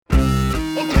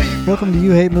Welcome to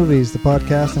You Hate Movies, the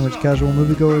podcast in which casual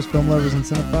moviegoers, film lovers, and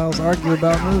cinephiles argue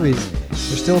about movies.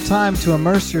 There's still time to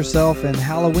immerse yourself in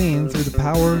Halloween through the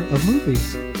power of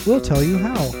movies. We'll tell you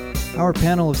how. Our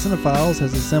panel of cinephiles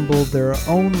has assembled their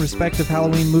own respective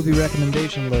Halloween movie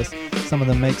recommendation list. Some of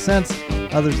them make sense,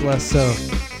 others less so.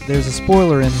 There's a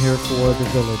spoiler in here for The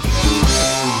Village.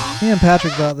 Me and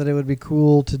Patrick thought that it would be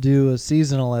cool to do a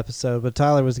seasonal episode, but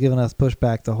Tyler was giving us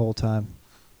pushback the whole time.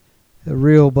 A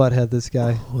real butthead, this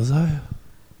guy. Was I?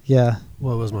 Yeah.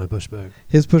 What was my pushback?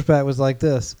 His pushback was like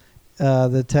this.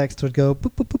 The text would go,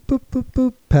 boop, boop, boop, boop, boop,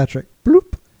 boop. Patrick,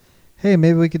 bloop. Hey,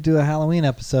 maybe we could do a Halloween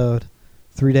episode.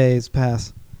 3 days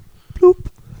pass. Bloop.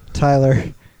 Tyler,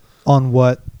 on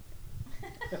what?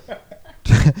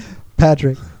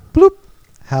 Patrick, bloop.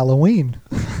 Halloween.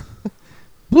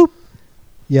 Bloop.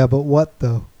 Yeah, but what,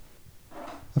 though?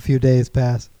 A few days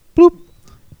pass. Bloop.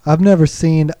 I've never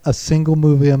seen a single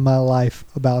movie in my life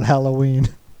about Halloween,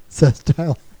 says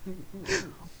Tyler.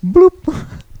 Bloop.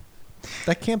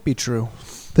 That can't be true.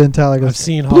 Then Tyler goes, I've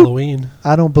seen bloop. Halloween.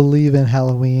 I don't believe in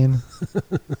Halloween.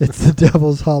 It's the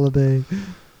devil's holiday.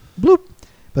 Bloop.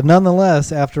 But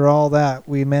nonetheless, after all that,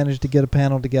 we managed to get a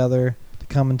panel together to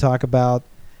come and talk about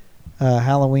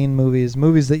Halloween movies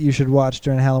that you should watch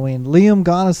during Halloween. Liam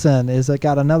Gonnason is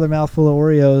got another mouthful of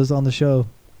Oreos on the show.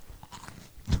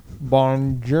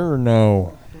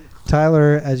 Buongiorno.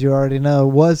 Tyler, as you already know,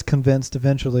 was convinced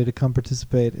eventually to come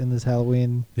participate in this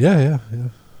Halloween. Yeah.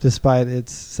 Despite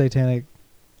its satanic.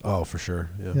 Oh, for sure.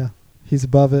 Yeah. He's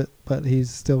above it, but he's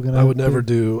still going to. I would never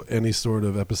do any sort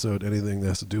of episode, anything that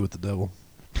has to do with the devil.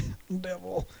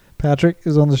 Devil. Patrick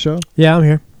is on the show. Yeah, I'm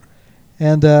here.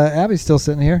 And Abby's still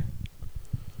sitting here.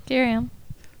 Here I am.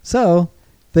 So,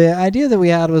 the idea that we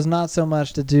had was not so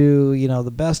much to do,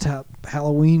 the best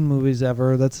Halloween movies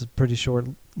ever. That's a pretty short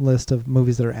list of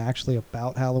movies that are actually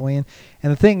about Halloween.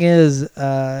 And the thing is,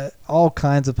 all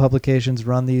kinds of publications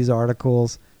run these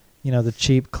articles, the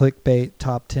cheap clickbait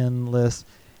top 10 list,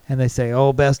 and they say,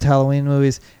 best Halloween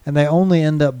movies, and they only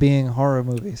end up being horror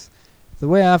movies. The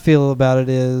way I feel about it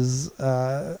is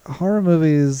horror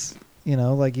movies,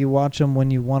 like you watch them when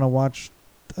you want to watch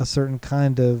a certain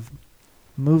kind of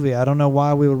movie. I don't know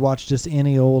why we would watch just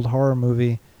any old horror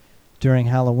movie during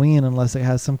Halloween unless it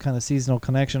has some kind of seasonal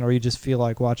connection or you just feel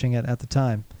like watching it at the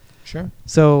time. Sure.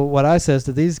 So what I says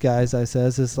to these guys,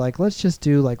 is let's just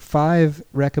do 5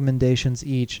 recommendations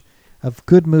each of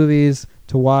good movies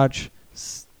to watch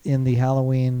in the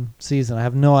Halloween season. I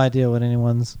have no idea what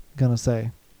anyone's going to say.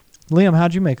 Liam,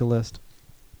 how'd you make a list?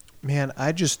 Man,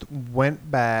 I just went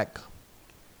back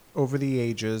over the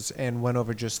ages and went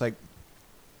over just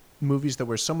movies that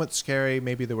were somewhat scary.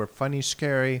 Maybe they were funny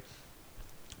scary.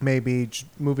 Maybe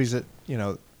movies that,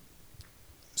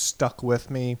 stuck with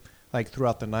me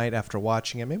throughout the night after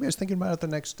watching it. Maybe I was thinking about it the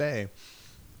next day.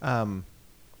 But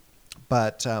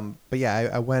yeah,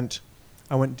 I went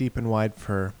deep and wide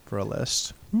for a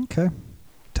list. Okay.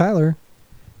 Tyler,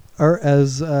 or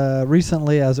as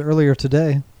recently as earlier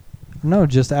today, no,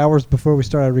 just hours before we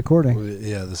started recording.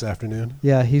 Yeah, this afternoon.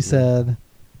 Yeah, he said,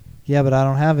 yeah, but I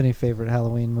don't have any favorite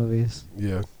Halloween movies.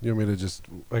 Yeah. You want me to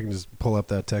I can just pull up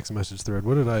that text message thread.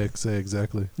 What did I say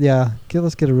exactly? Yeah,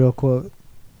 let's get a real quote.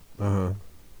 Uh-huh.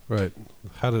 Right.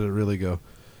 How did it really go?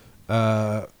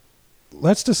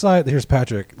 Let's decide. Here's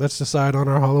Patrick. Let's decide on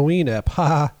our Halloween app.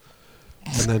 Ha.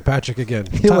 And then Patrick again.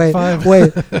 Top 5.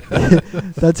 Wait.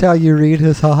 That's how you read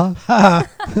his ha ha?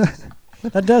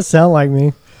 That does sound like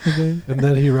me. Okay. And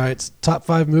then he writes top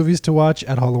 5 movies to watch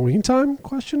at Halloween time? ?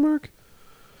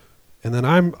 And then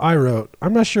I wrote,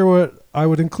 I'm not sure what I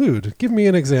would include. Give me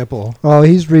an example. Oh,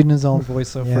 he's reading his own voice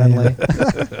so friendly.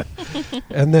 Yeah.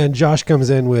 And then Josh comes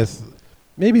in with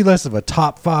maybe less of a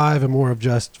top 5 and more of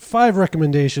just 5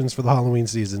 recommendations for the Halloween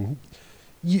season.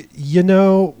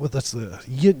 That's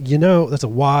a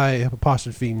Y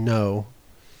apostrophe no.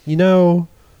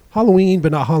 Halloween,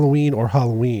 but not Halloween or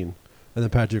Halloween. And then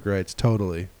Patrick writes,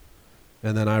 totally.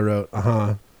 And then I wrote,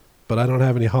 but I don't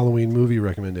have any Halloween movie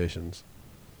recommendations.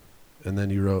 And then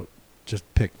you wrote, just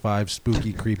pick 5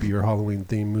 spooky, creepy, or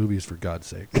Halloween-themed movies for God's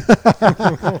sake.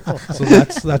 So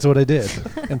that's what I did.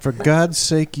 And for God's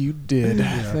sake, you did.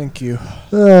 Yeah. Thank you.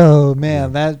 Oh,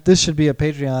 man. This should be a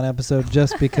Patreon episode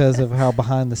just because of how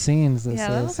behind the scenes this is. Yeah,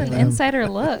 that was an insider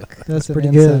look. That's pretty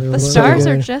an good. insider The look. stars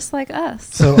are just like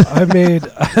us. So I made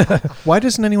Why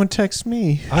doesn't anyone text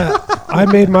me? I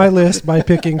made my list by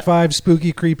picking 5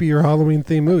 spooky, creepy, or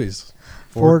Halloween-themed movies.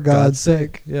 For God's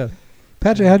sake. Yeah.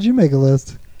 Patrick, how'd you make a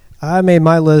list? I made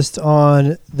my list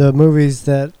on the movies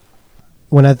that,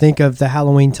 when I think of the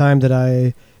Halloween time, that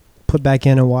I put back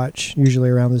in and watch,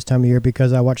 usually around this time of year,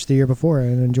 because I watched the year before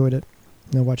and enjoyed it,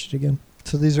 and I watched it again.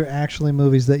 So these are actually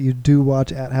movies that you do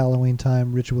watch at Halloween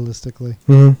time ritualistically.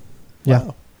 Mm-hmm. Yeah.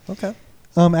 Wow. Okay.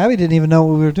 Abby didn't even know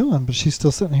what we were doing, but she's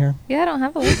still sitting here. Yeah, I don't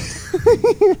have a list.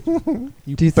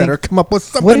 You Do you better think- come up with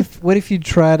something. What if you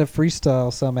try to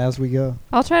freestyle some as we go?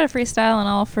 I'll try to freestyle and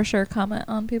I'll for sure comment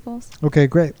on people's. Okay,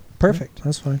 great. Perfect.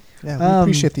 That's fine. Yeah, we Um,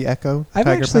 appreciate the echo. I've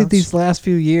Tiger actually Pounce. these last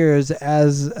few years,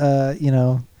 as I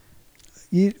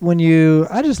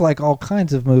just like all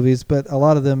kinds of movies, but a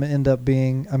lot of them end up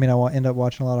being. I end up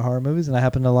watching a lot of horror movies, and I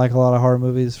happen to like a lot of horror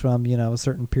movies from a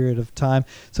certain period of time.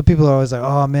 So people are always like,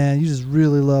 "Oh man, you just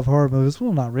really love horror movies."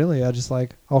 Well, not really. I just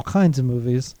like all kinds of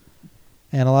movies,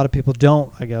 and a lot of people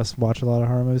don't, I guess, watch a lot of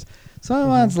horror movies. So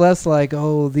mine's less like,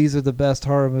 "Oh, these are the best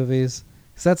horror movies,"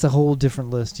 because that's a whole different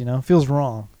list. Feels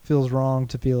wrong. Feels wrong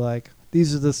to be like,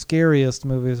 these are the scariest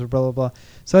movies or blah blah blah.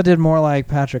 So I did more like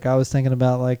Patrick. I was thinking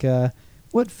about like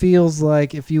what feels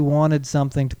like if you wanted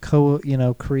something to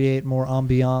create more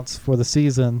ambiance for the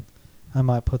season, I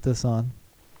might put this on.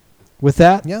 With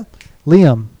that, Yeah.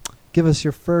 Liam, give us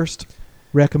your first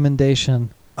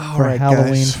recommendation All for right,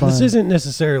 Halloween guys. fun. This isn't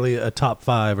necessarily a top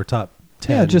 5 or top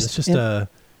 10. Yeah, just it's just in- a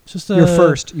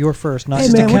your first, not Hey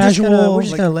just man, a we're just casual,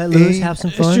 gonna like, let loose, a- have some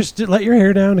It's fun. just to let your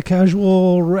hair down, a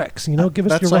casual Rex. Give us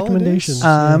That's your all it recommendations. is?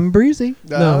 I'm breezy.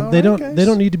 No, All they right, don't. guys. They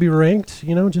don't need to be ranked.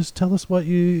 Just tell us what if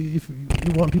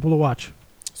you want people to watch.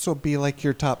 So be like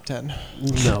your top 10.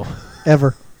 No,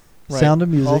 Ever. Right. Sound of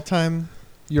Music. All time.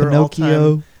 Your Pinocchio.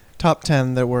 all-time top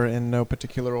 10 that were in no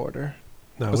particular order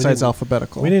no. besides we didn't,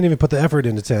 alphabetical. we didn't even put the effort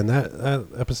into 10. That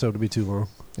episode would be too long.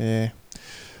 Yeah.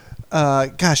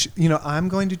 Gosh, I'm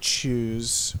going to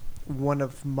choose one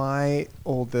of my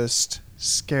oldest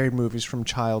scary movies from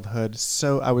childhood.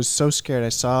 So I was so scared. I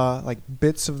saw like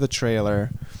bits of the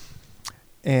trailer,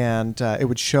 and it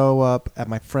would show up at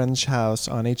my friend's house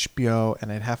on HBO,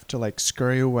 and I'd have to like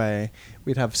scurry away.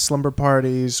 We'd have slumber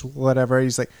parties, whatever.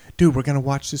 He's like, "Dude, we're gonna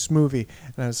watch this movie,"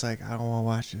 and I was like, "I don't want to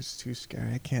watch it. It's too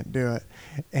scary. I can't do it."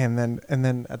 And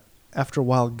then after a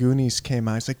while, Goonies came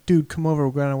out. He's like, "Dude, come over.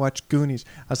 We're gonna watch Goonies."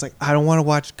 I was like, "I don't want to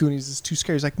watch Goonies. It's too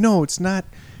scary." He's like, "No, it's not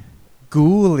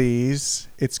Ghoulies.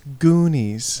 It's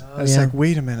Goonies." I was yeah. like,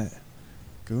 "Wait a minute,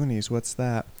 Goonies? What's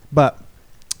that?" But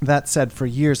that said, for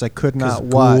years I could not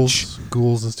watch.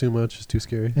 Ghouls is too much. It's too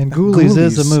scary. And Ghoulies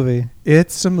is a Ghoulies. movie.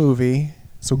 It's a movie.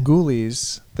 So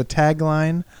Ghoulies, the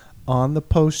tagline on the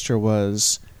poster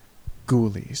was,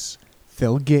 "Ghoulies,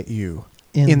 they'll get you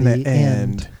in the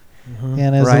end."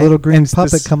 And as Right? a little green And it's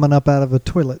puppet this- coming up out of a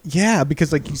toilet. Yeah,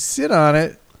 because like you sit on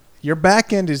it, your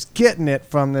back end is getting it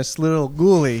from this little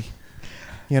ghoulie.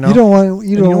 You You don't want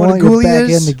you know what a want your ghoulie back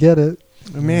is? end to get it.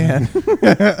 Man,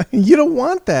 you don't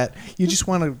want that. You just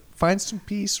want to find some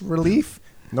peace, relief.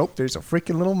 Nope, there's a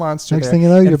freaking little monster Next there. thing you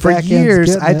know, And your for back end's years,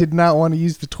 getting I it. did not want to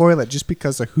use the toilet just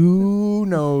because of who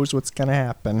knows what's going to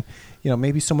happen.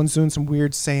 Maybe someone's doing some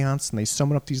weird seance and they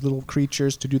summon up these little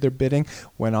creatures to do their bidding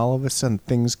when all of a sudden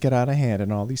things get out of hand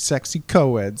and all these sexy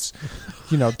co-eds,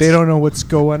 they don't know what's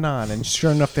going on. And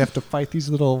sure enough, they have to fight these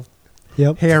little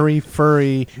Yep. hairy,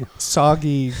 furry,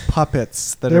 soggy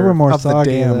puppets that They are were more of the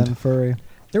soggy damned. than furry.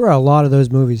 There were a lot of those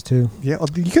movies too. Yeah, well,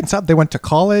 you can stop. They went to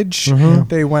college. Mhm.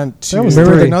 They went to That was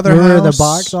Remember, great. another remember house. the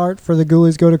box art for the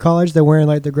Ghoulies Go to College? They're wearing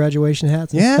like the graduation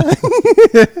hats. and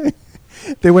Yeah.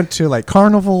 They went to like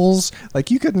carnivals. Like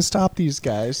you couldn't stop these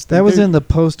guys. That was in the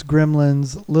post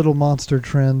Gremlins little monster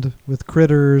trend with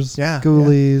critters, Yeah,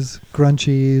 ghoulies,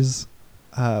 grunchies.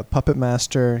 Puppet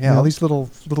Master. Yeah, Yeah. all these little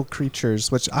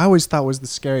creatures, which I always thought was the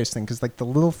scariest thing because like the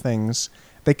little things,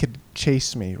 they could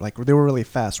chase me. Like they were really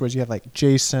fast. Whereas you had like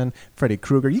Jason, Freddy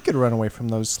Krueger, you could run away from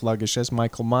those sluggish as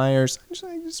Michael Myers.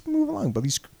 Just move along. But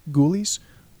these ghoulies,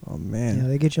 oh man, Yeah,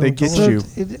 they get you. They on get color. you.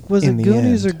 Was in it the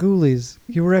Goonies or end. Ghoulies?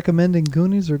 You were recommending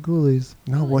Goonies or Ghoulies?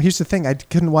 No, well, here's the thing. I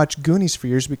couldn't watch Goonies for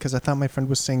years because I thought my friend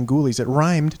was saying Ghoulies. It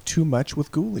rhymed too much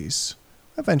with Ghoulies.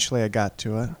 Eventually, I got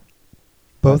to it.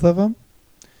 Both of them?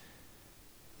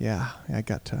 Yeah, I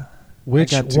got to Which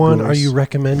got to one are Ghoulies. you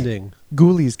recommending?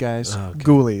 Ghoulies, guys. Oh, okay.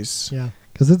 Ghoulies. Yeah.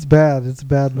 Because it's bad. It's a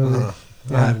bad movie. Ugh,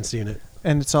 Yeah. I haven't seen it.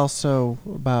 And it's also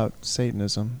about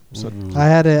Satanism. So Mm. I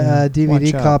had a Yeah. DVD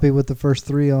Watch out. copy with the first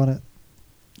 3 on it.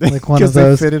 Like one of 'Cause they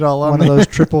those, fit it all on one of there. those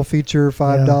triple feature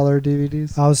 $5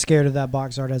 DVDs. I was scared of that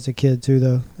box art as a kid too,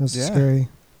 though. It was Yeah. a scary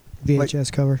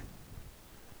VHS cover.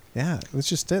 Yeah, that's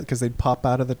just it. Because they'd pop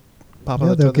out of the Yeah, out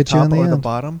they'll the get you top in the or the end.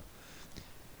 bottom.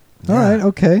 All right,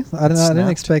 okay. I didn't Snapped.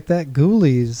 expect that.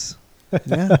 Ghoulies.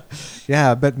 Yeah,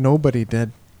 yeah. I bet nobody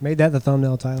did. Made that the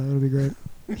thumbnail, Tyler. It would be great.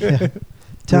 Yeah.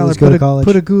 Tyler, Ghoulies Go to College.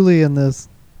 put a ghoulie in this.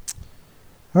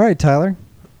 All right, Tyler.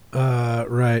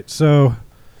 Right. So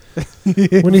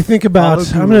When you think about,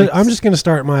 Follow I'm just gonna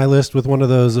start my list with one of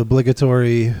those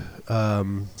obligatory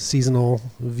seasonal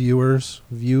views.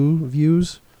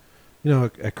 You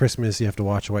know, at Christmas you have to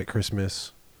watch White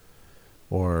Christmas,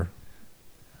 or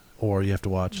you have to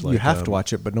watch like you have to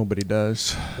watch it, but nobody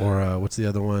does. or what's the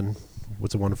other one?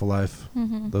 What's a Wonderful Life?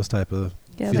 Mm-hmm. Those type of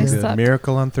Yeah, feel they good. suck.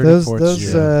 Miracle on Those 34th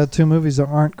Street. two movies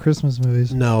aren't Christmas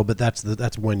movies. No, but that's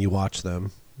when you watch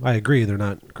them. I agree, they're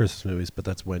not Christmas movies, but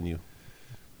that's when you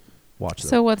watch them.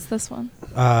 So what's this one?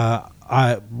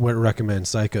 I would recommend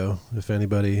Psycho if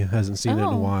anybody hasn't seen it in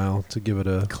a Oh. while to give it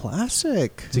a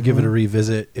Classic. give it a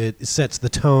revisit. It sets the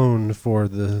tone for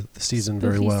the season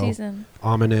very Spooky well. season.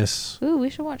 Ominous, Ooh, we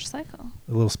should watch Psycho.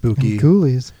 a little spooky. And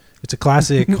Ghoulies. It's a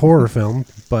classic horror film,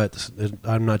 but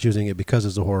I'm not choosing it because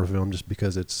it's a horror film, just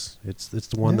because it's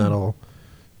the one Yeah.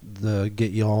 that'll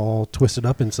get you all twisted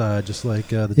up inside, just like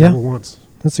the Yeah. devil wants.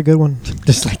 That's a good one.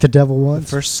 Just like the devil The wants.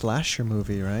 first slasher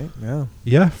movie, right? Yeah.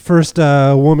 Yeah, first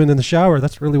woman in the shower.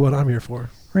 That's really what I'm here for.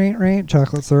 Rain,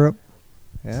 chocolate syrup.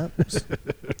 Yeah.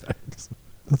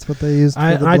 That's what they used. For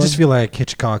the I just blood. feel like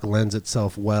Hitchcock lends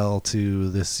itself well to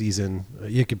this season.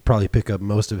 You could probably pick up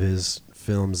most of his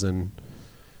films and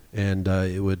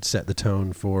it would set the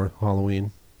tone for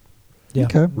Halloween. Yeah.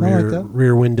 Okay, I like that.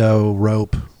 Rear Window,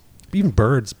 Rope, even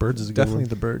Birds. Birds is a good Definitely one.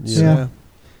 the birds. Yeah.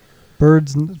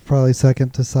 Birds probably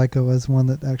second to Psycho as one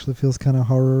that actually feels kind of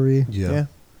horror-y. Yeah.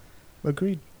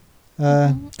 Agreed.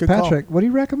 Mhm. Good call. Patrick, what are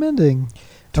you recommending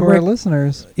to I'm our rec-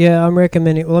 listeners? Yeah, I'm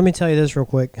recommending. Well, let me tell you this real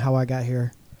quick. How I got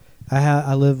here.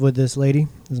 I live with this lady.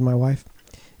 This is my wife,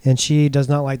 and she does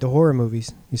not like the horror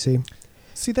movies. You see.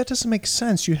 See, that doesn't make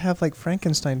sense. You have like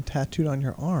Frankenstein tattooed on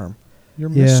your arm.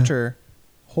 You're Yeah. Mr.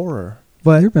 Horror.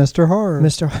 But You're Mr. Horror.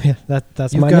 Mr. Yeah,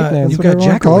 that's You've my got- nickname. you've what got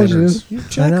everyone calls you. jack-o'-lanterns. You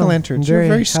I know. jack-o'-lanterns. I'm You're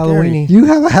very scary. Halloween-y. You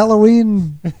have a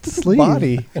Halloween sleeve.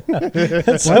 Body.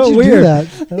 That's Why'd so you weird. do that?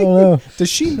 I don't know. Does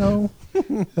she know?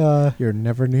 You're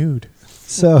never nude.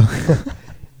 So,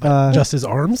 Just his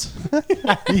arms.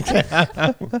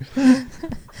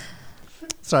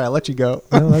 Sorry, I'll let you go.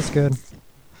 no, that's good.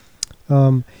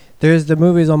 There's the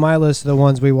movies on my list, are the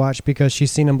ones we watch because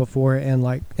she's seen them before and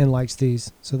likes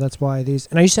these. So that's why these.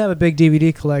 And I used to have a big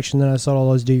DVD collection. Then I sold all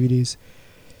those DVDs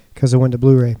because I went to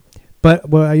Blu-ray. But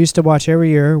what I used to watch every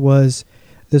year was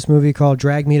this movie called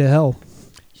Drag Me to Hell.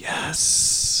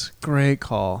 Yes. Great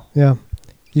call. Yeah,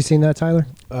 you seen that, Tyler?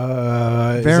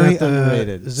 Very is that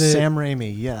underrated. Is it, Sam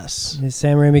Raimi, yes.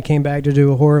 Sam Raimi came back to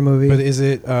do a horror movie. but is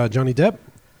it Johnny Depp?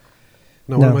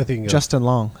 No, what No. am I thinking of? Justin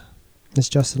Long. It's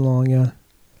Justin Long. Yeah,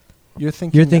 You're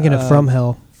thinking you're thinking of From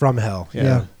Hell. From Hell.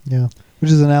 Yeah. Yeah.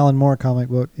 Which is an Alan Moore comic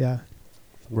book. Yeah,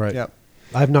 Right. Yep.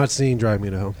 I've not seen Drive Me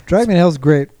to Hell. Drag Me to Hell's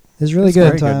great. it's really It's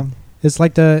good. fun time. It's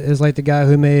like the guy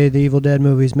who made the Evil Dead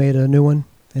movies made a new one,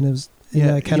 and it was in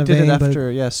Yeah, that kind he of did vein. it but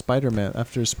after Spider-Man,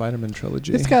 after his Spider-Man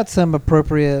trilogy. It's got some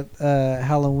appropriate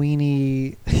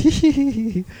Halloweeny,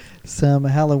 some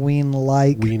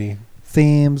Halloween-like Weenie.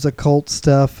 themes, occult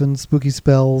stuff, and spooky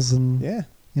spells, and yeah,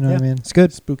 you know what I mean. it's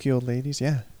good. spooky old ladies.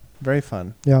 Yeah, very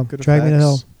fun. Yeah, Good Drag Me to effects.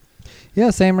 Hell. Yeah,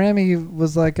 Sam Raimi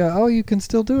was like, "Oh, you can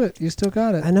still do it. You still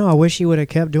got it." I know. I wish he would have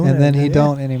kept doing it. And then he yeah.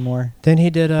 don't anymore. Then he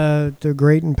did the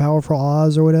Great and Powerful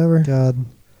Oz or whatever. God.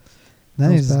 Then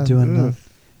That he's was bad. doing. Ugh.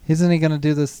 Isn't he going to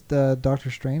do this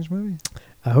Doctor Strange movie?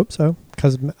 I hope so,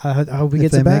 because I hope he If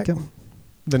gets they it back. make him.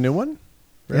 The new one?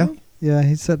 Yeah. Really? Yeah,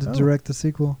 he's set to Oh. direct the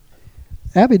sequel.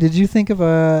 Abby, did you think of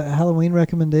a Halloween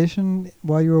recommendation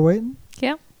while you were waiting?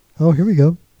 Yeah. Oh, here we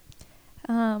go.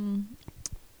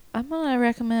 I'm gonna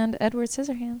recommend Edward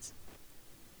Scissorhands.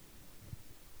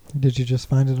 Did you just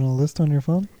find it on a list on your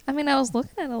phone? I mean, I was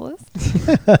looking at a list,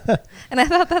 and I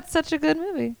thought that's such a good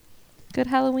movie, good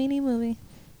Halloweeny movie.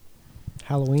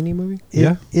 Halloweeny movie.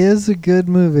 Yeah. It is a good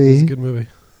movie. It's a good movie.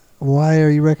 Why are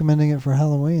you recommending it for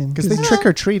Halloween? Because they trick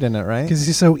or treat in it, right? Because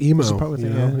he's so emo. That's part with You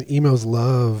it, know? Emos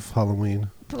love Halloween.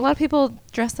 A lot of people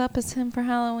dress up as him for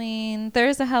Halloween.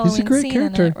 There's a Halloween great scene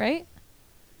character. in it, right?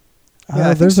 Yeah, I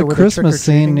think there's so, a where they're Christmas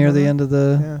scene trick-or-treating, near the remember? end of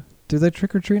the. Yeah. Do they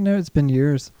trick or treat now? It's been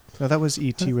years. No, that was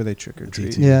E.T. where they trick or treat.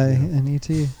 E.T. Yeah, and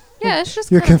E.T. Yeah, it's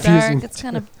just You're kind of confusing. dark. It's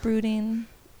kind of brooding.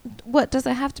 What, does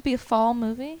it have to be a fall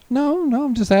movie? No,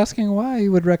 I'm just asking why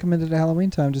you would recommend it at Halloween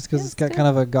time, just because Yeah, it's it's got good. kind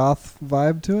of a goth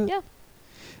vibe to it. Yeah.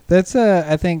 That's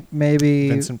I think maybe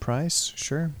Vincent Price,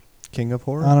 sure. King of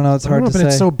Horror. I don't know. It's I don't hard know, to but say.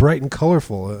 it's so bright and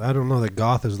colorful. I don't know that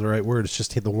goth is the right word. It's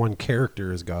just the one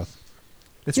character is goth.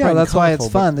 It's yeah, bright and that's why it's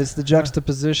colorful, fun. It's the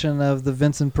juxtaposition of the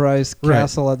Vincent Price Right.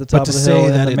 castle at the top But to of the hill say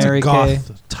and that the it's Mary a Kay.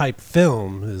 goth type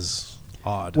film is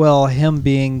odd. Well, him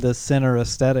being the center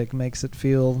aesthetic makes it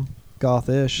feel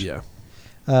gothish. yeah.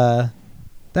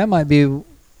 That might be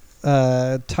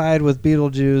tied with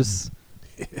Beetlejuice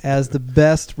as the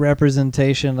best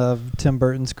representation of Tim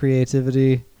Burton's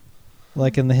creativity,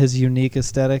 like in his unique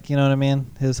aesthetic. You know what I mean?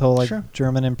 His whole like Sure.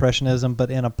 German impressionism, but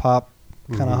in a pop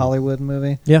kind of Mhm. Hollywood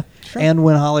movie. Yeah. Sure. And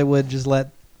when Hollywood just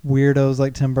let weirdos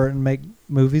like Tim Burton make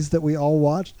movies that we all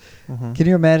watched. Mhm. Can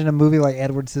you imagine a movie like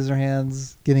Edward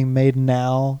Scissorhands getting made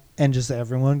now and just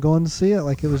everyone going to see it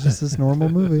like it was just this normal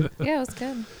movie? Yeah, it was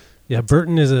good. Yeah,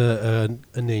 Burton is a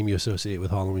name you associate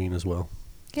with Halloween as well.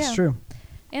 Yeah. It's true.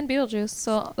 And Beetlejuice,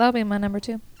 so that'll be my number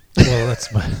 2. Well,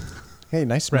 that's my Hey,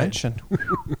 nice Right. mention.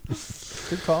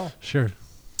 Good call. sure.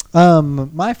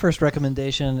 My first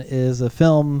recommendation is a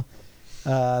film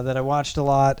that I watched a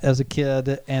lot as a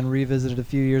kid and revisited a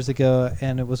few years ago,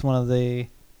 and it was one of the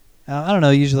I don't know,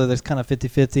 usually there's kind of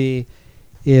 50-50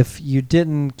 if you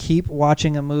didn't keep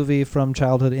watching a movie from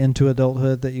childhood into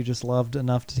adulthood that you just loved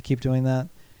enough to keep doing that.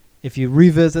 If you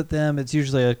revisit them, it's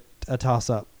usually a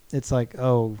toss-up. It's like,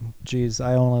 oh, geez,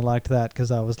 I only liked that because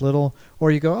I was little. Or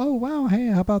you go, oh, wow, hey,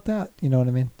 how about that? You know what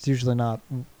I mean? It's usually not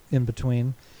in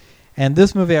between. And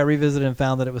this movie I revisited and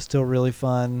found that it was still really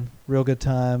fun, real good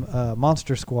time.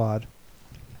 Monster Squad.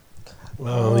 Oh,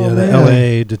 Oh, yeah, the man.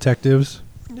 L.A. detectives.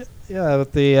 Yeah,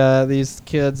 with the these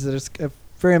kids that are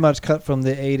very much cut from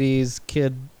the 80s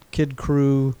kid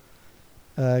crew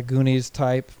Goonies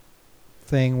type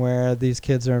thing where these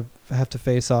kids have to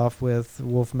face off with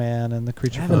Wolfman and the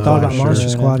creature I from haven't the thought Black about sure. Monster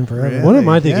Lagoon. Squad in forever. Really? What am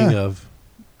I thinking Yeah. of?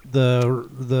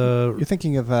 The You're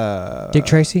thinking of Dick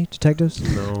Tracy, Detectives?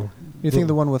 no. You think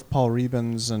the one with Paul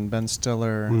Rebens and Ben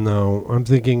Stiller, No, I'm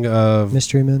thinking of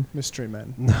Mystery Men? Mystery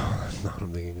Men. No, that's not what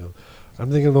I'm thinking of. I'm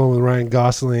thinking of the one with Ryan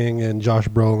Gosling and Josh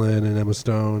Brolin and Emma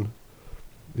Stone.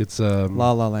 It's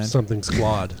La La Land. something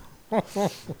Squad.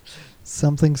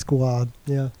 Something Squad.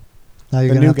 Yeah. Now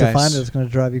you're The going to new have to guys. find it. It's going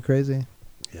to drive you crazy.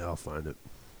 Yeah, I'll find it.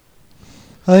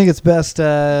 I think it's best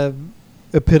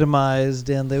epitomized,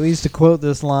 and we used to quote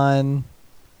this line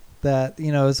that,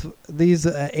 you know, these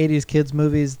 80s kids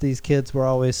movies, these kids were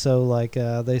always so, like,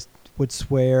 they would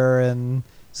swear and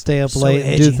stay up So late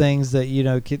and do edgy. things that, you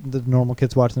know, the normal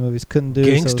kids watching the movies couldn't do. So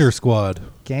Gangster it's- Squad.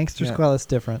 Gangster Yeah. Squad, that's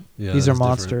different. Yeah, These are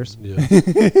that's different.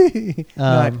 monsters. Yeah.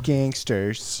 Not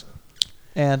gangsters.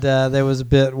 And there's a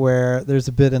bit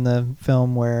in the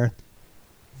film where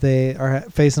they are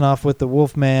facing off with the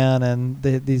Wolfman, and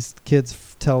these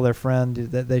kids tell their friend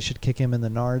that they should kick him in the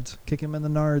nards.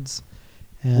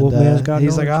 And Wolfman's got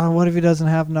he's like, nards. oh, what if he doesn't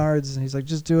have nards? And he's like,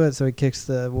 just do it. So he kicks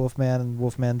the Wolfman, and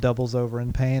Wolfman doubles over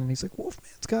in pain. And he's like,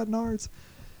 Wolfman's got nards.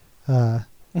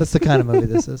 That's the kind of movie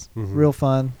this is. Mhm. Real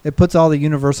fun. It puts all the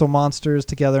Universal monsters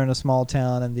together in a small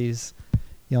town, and these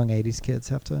young 80s kids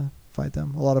have to fight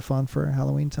them. A lot of fun for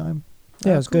Halloween time.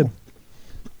 Yeah, it's good.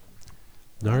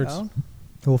 Nards. Oh,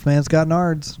 Wolfman's got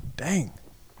nards. dang.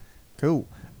 Cool.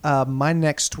 My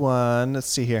next one, let's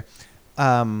see here.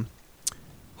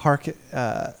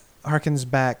 Harkens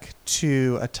back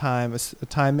to a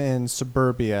time in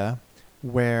suburbia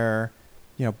where,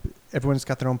 you know, everyone's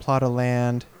got their own plot of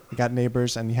land, you got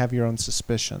neighbors, and you have your own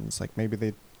suspicions. Like maybe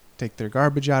they take their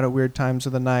garbage out at weird times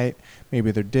of the night.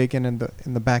 Maybe they're digging in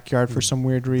the backyard for some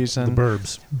weird reason. The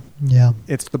Burbs. Yeah.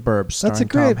 It's The Burbs, That's starring a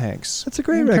great- Tom Hanks. That's a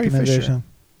great And Carrie recommendation.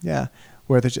 Yeah,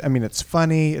 where it's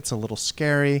funny, it's a little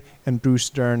scary, and Bruce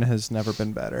Dern has never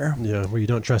been better. Yeah, where you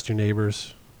don't trust your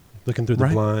neighbors. Looking through the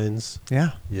Right. blinds.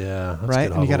 Yeah, Yeah, that's right.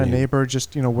 good And you got a Halloween. neighbor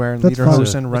just wearing That's fun.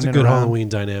 lederhosen, That's running a good around. Halloween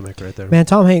dynamic right there. Man,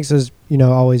 Tom Hanks is,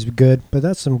 always good, but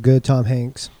that's some good Tom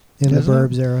Hanks in the Isn't it?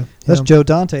 Burbs era. That's Yeah. Joe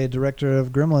Dante, director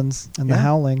of Gremlins and The Yeah.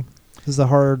 Howling. This is a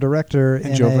horror director And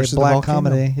in Joe a versus the black Volcano.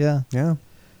 comedy. Yeah. Yeah,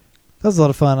 That was a lot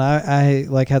of fun. I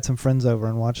like had some friends over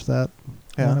and watched that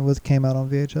yeah. when it came out on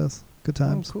VHS. Good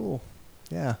times. Oh, cool.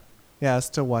 Yeah, yeah. I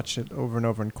still watch it over and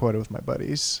over and quote it with my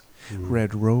buddies. Mhm.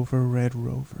 Red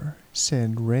Rover,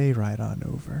 send Ray right on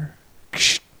over.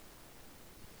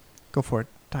 Go for it,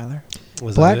 Tyler.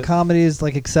 Was Black that it? comedies,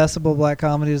 like accessible black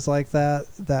comedies like that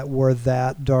were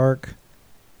that dark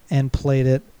and played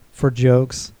it for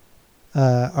jokes,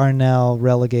 are now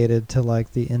relegated to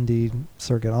like the indie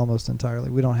circuit almost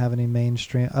entirely. We don't have any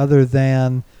mainstream other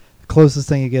than the closest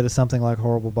thing you get is something like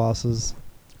Horrible Bosses.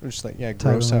 Just like type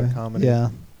gross of out movie. comedy. Yeah,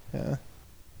 yeah.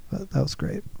 but that was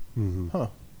great. Mhm. Huh.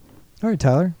 All right,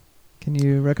 Tyler, can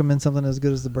you recommend something as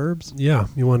good as The Burbs? Yeah,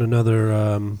 you want another?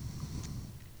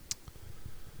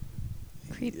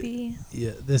 Creepy.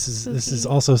 Yeah, this is Spooky.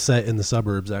 also set in the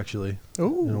suburbs actually,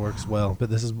 and it Oh, works well. But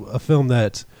this is a film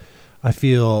that I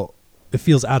feel it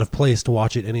feels out of place to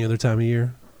watch it any other time of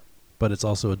year, but it's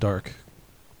also a dark,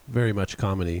 very much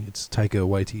comedy. It's Taika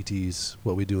Waititi's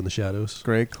What We Do in the Shadows.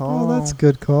 great call. Oh, that's a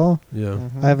good call. Yeah,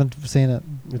 Mhm. I haven't seen it.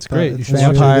 it's but great. It's You should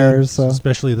watch it, vampires, so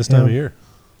especially this time of Yeah. year.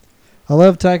 I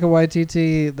love Taika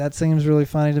Waititi. That seems really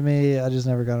funny to me. I just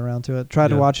never got around to it. Tried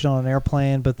to Yeah. watch it on an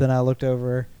airplane, but then I looked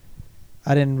over.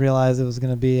 I didn't realize it was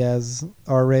going to be as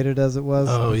R-rated as it was.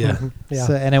 Oh yeah. Yeah.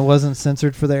 So, and it wasn't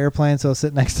censored for the airplane, so I was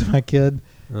sitting next to my kid,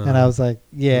 and I was like,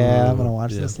 yeah, I'm going to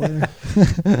watch Yeah. this later.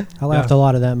 I laughed a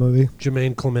lot at that movie.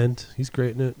 Jermaine Clement, he's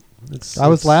great in it. I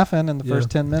was laughing in the yeah.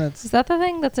 first 10 minutes. Is that the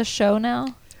thing that's a show now?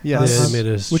 Yes. Yeah, they made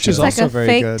a Which show. is It's like also a very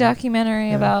fake good. documentary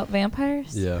Yeah. about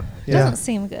vampires? Yeah. It doesn't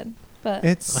seem good, but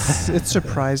It's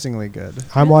surprisingly good.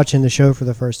 I'm watching the show for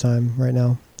the first time right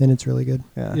now, and it's really good.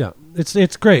 Yeah. Yeah,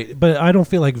 it's great, but I don't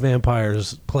feel like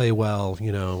vampires play well,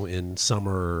 in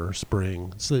summer or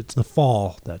spring. So it's the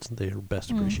fall that's they're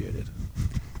best Mm. appreciated.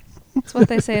 it's what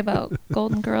they say about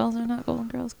Golden Girls, or not Golden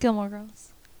Girls, Gilmore Girls.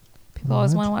 People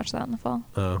always What? want to watch that in the fall.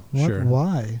 Oh, What? sure.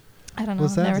 Why? I don't know.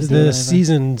 What's I've that never to seen do? it. The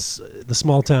seasons, the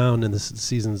small town and the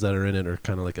seasons that are in it are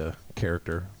kind of like a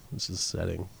character. This is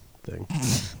setting thing.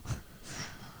 It's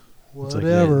like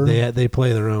Whatever. they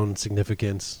play their own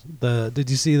significance. Did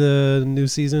you see the new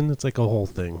season? It's like a whole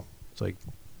thing. It's like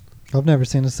I've never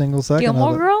seen a single second Gilmore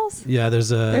of it. Girls? yeah, there's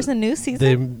There's a new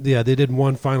season? they did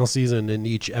one final season, and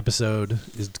each episode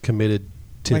is committed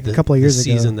to Like the, a couple of years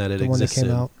the ago, season that it the one that exists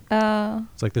came in. out. Oh.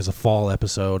 It's like there's a fall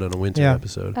episode and a winter Yeah.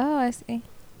 episode. Oh, I see.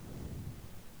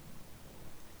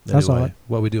 That's all Anyway, right.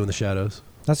 What We Do in the Shadows.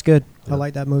 That's good. Yeah. I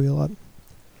like that movie a lot.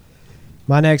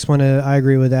 My next one, I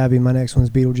agree with Abby. My next one's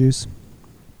Beetlejuice.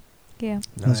 Yeah.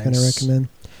 I was going to Nice. recommend.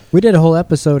 We did a whole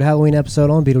Halloween episode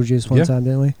on Beetlejuice one Yeah. time,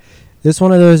 didn't we? This is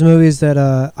one of those movies that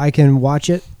I can watch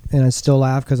it and I still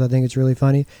laugh because I think it's really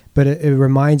funny. But it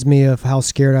reminds me of how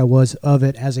scared I was of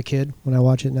it as a kid when I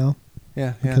watch it now.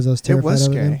 Yeah. Because I was It terrified was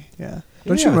of it, scary. Yeah.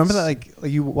 Don't Yeah, you remember that? it's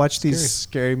Like you watch these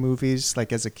scary movies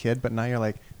like as a kid, but now you're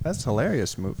like, that's a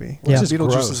hilarious movie. Yeah. It's just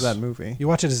Beetlejuice gross. is that movie. You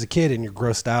watch it as a kid and you're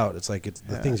grossed out. It's like the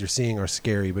Yeah. things you're seeing are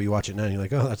scary, but you watch it now and you're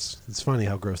like, oh, it's funny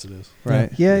how gross it is.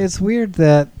 Right. Yeah, it's weird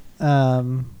that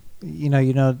you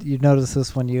notice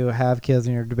this when you have kids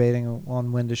and you're debating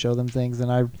on when to show them things.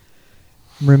 And I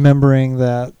remembering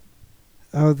that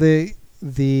I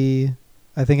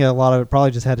think a lot of it probably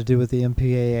just had to do with the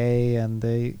MPAA and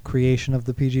the creation of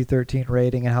the PG-13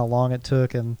 rating and how long it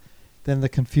took, and then the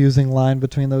confusing line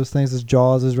between those things is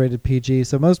Jaws is rated PG.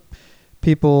 So most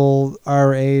people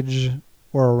our age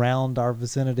or around our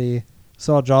vicinity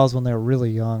saw Jaws when they were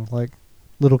really young, like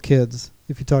little kids.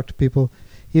 If you talk to people,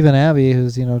 even Abby,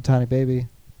 who's tiny baby,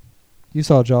 you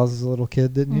saw Jaws as a little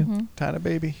kid, didn't you? Mhm. Tiny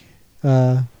baby.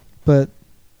 But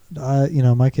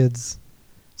my kids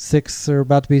 6 or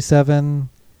about to be 7.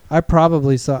 I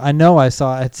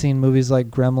had seen movies like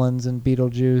Gremlins and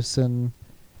Beetlejuice and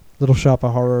Little Shop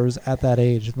of Horrors at that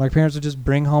age. My parents would just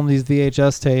bring home these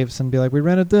VHS tapes and be like, "We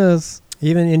rented this."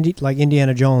 Even like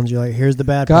Indiana Jones, you're like, here's the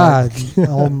bad God part.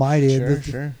 Almighty!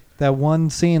 Sure. That one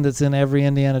scene that's in every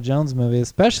Indiana Jones movie,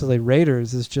 especially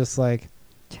Raiders, is just like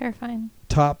Terrifying.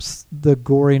 tops the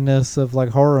goriness of like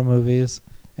horror movies.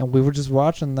 And we were just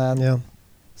watching that Yeah.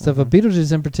 stuff. But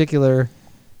Beetlejuice in particular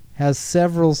has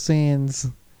several scenes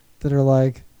that are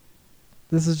like,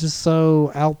 this is just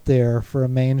so out there for a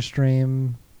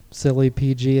mainstream silly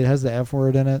PG. It has the F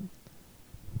word in it.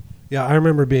 Yeah, I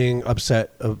remember being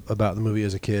upset about the movie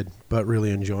as a kid, but really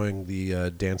enjoying the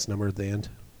dance number at the end.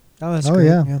 Oh, that's Oh, great.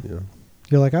 yeah. Yeah.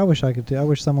 You're like, I wish I could do. I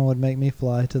wish someone would make me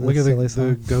fly to Look this at silly the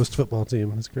song. ghost football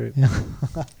team. That's great. Yeah.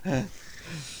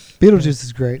 Beetlejuice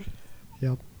is great.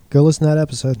 Go listen to that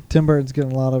episode. Tim Burton's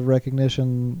getting a lot of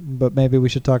recognition, but maybe we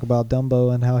should talk about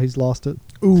Dumbo and how he's lost it.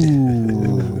 Ooh.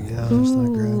 Yeah, that's not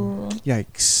great. Ooh.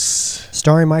 Yikes.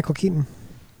 Starring Michael Keaton.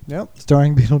 Yep.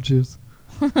 Starring Beetlejuice.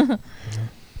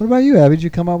 What about you, Abby? Did you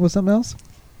come up with something else?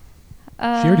 She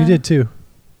already did too.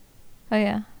 Oh,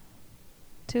 yeah.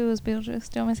 2 was Beetlejuice.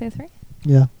 Do you want me to say 3?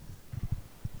 Yeah.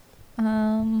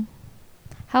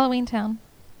 Halloween Town.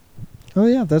 Oh,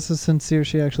 yeah. That's a sincere.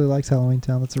 She actually likes Halloween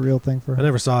Town. That's a real thing for I her.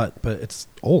 never saw it, but it's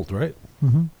old, right?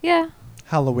 Mm-hmm. Yeah.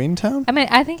 Halloween Town? I mean,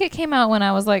 I think it came out when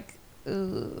I was like,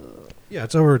 Yeah,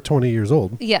 it's over 20 years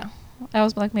old. yeah. I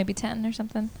was like maybe 10 or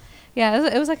something. Yeah,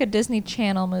 it was like a Disney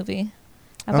Channel movie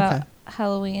about Okay.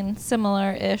 Halloween,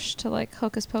 similar-ish to like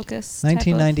Hocus Pocus. type of-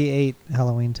 1998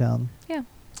 Halloween Town.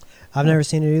 I've never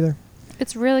seen it either.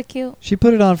 It's really cute. She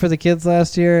put it on for the kids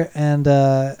last year, and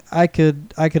I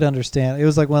could understand. It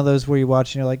was like one of those where you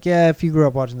watch and you're like, yeah, if you grew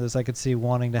up watching this, I could see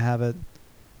wanting to have it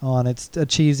on. It's a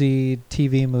cheesy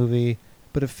TV movie,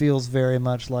 but it feels very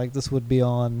much like this would be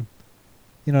on.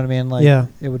 You know what I mean? Like, Yeah.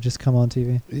 it would just come on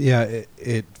TV. Yeah,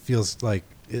 it feels like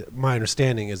my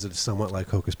understanding is it's somewhat like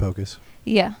Hocus Pocus.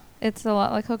 Yeah, it's a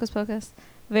lot like Hocus Pocus.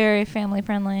 Very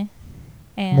family-friendly.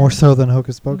 And More so than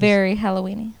Hocus Pocus. very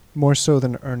Halloween-y. More so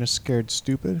than Ernest Scared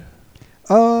Stupid?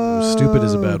 Oh, Stupid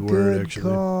is a bad word, good actually.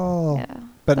 Call. Yeah.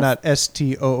 But That's- not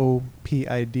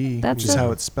STOOPID, That's which is a-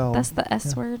 how it's spelled. That's the S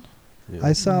Yeah. word. Yeah.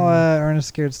 I saw Ernest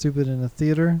Scared Stupid in a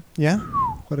theater. Yeah,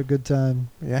 What a good time.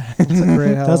 yeah. It's a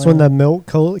great That's when the milk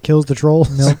kills the troll.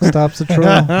 milk stops the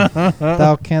troll.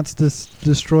 Thou canst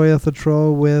destroyeth the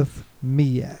troll with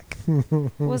Miak.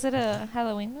 Was it a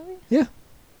Halloween movie?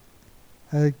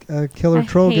 A killer I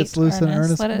troll hate gets loose in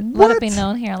Ernest. Let it be What?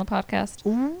 known here on the podcast.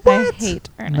 What? I hate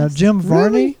Ernest. Now, Jim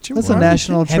Varney? Really? Jim That's Varney? a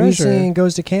national Have you treasure. seen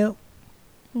Goes to Camp?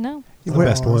 No. The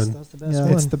best one. That's the best Yeah.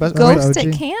 one. It's the best. Go- Ghost OG.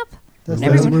 at Camp? That's,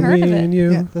 Never the, even heard of it.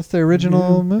 Yeah. that's the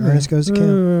original movie. Ernest Goes to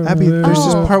Camp. Abby, there's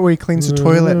this Oh. part where he cleans the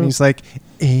toilet and he's like,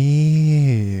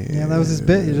 Yeah, that was his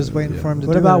bit. You're just waiting for him to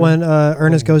What do about it. when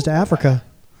Ernest Goes to Africa?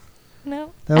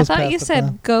 No. That I was thought past you the said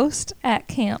time. Ghost at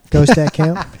Camp. Ghost at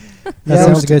Camp? That Yeah,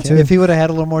 sounds good too. If he would have had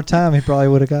a little more time, he probably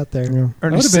would have got there. Yeah.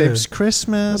 Ernest Would've been Saves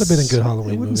Christmas. That'd have been a good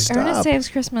Halloween It wouldn't movie. stop. Ernest Saves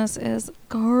Christmas is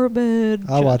garbage.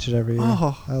 I'll watch it every year.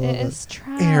 Oh, I love It it. is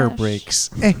trash. air brakes.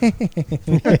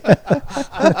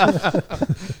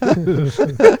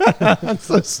 That's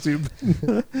so stupid.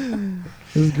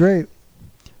 It was great.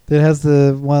 It has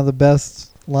one of the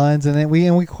best lines in it.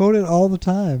 We quote it all the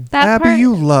time. That Abby, part,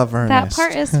 you love that Ernest.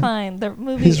 part is fine. The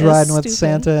movie He's is riding with stupid.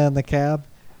 Santa in the cab.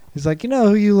 He's like, you know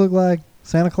who you look like?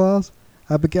 Santa Claus?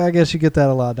 I guess you get that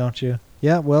a lot, don't you?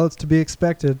 Yeah, well, it's to be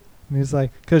expected. And he's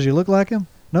like, because you look like him?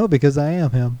 No, because I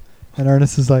am him. And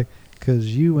Ernest is like,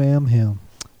 because you am him.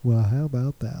 Well, how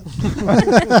about that?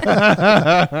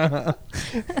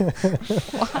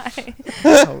 Why?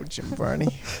 Oh, Jim Varney.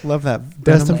 Love that.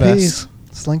 Rest in denim peace. vest.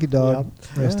 Slinky Dog.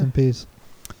 Rest Yeah. in peace.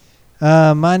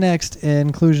 My next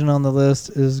inclusion on the list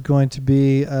is going to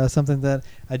be something that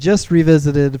I just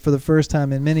revisited for the first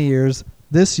time in many years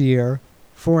this year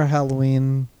for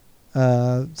Halloween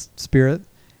spirit,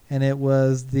 and it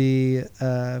was the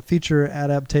feature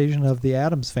adaptation of The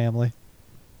Addams Family.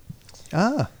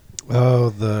 Ah, Oh,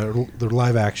 the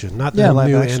live action, not the Yeah, live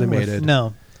new action with- animated.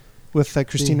 No, with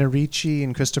Christina Ricci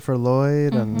and Christopher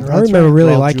Lloyd. And Mhm. I That's remember right,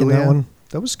 really Raul liking that Julia. one.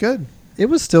 That was good. it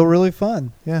was still really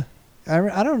fun. Yeah.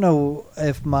 I don't know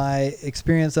if my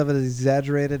experience of it is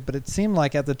exaggerated, but it seemed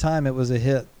like at the time it was a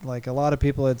hit. Like a lot of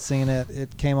people had seen it.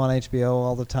 It came on HBO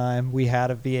all the time. We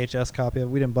had a VHS copy of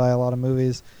it. We didn't buy a lot of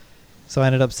movies, so I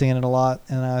ended up seeing it a lot.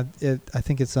 And I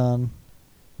think it's on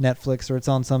Netflix or it's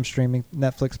on some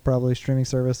Netflix probably streaming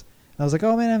service. And I was like,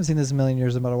 oh man, I haven't seen this in a million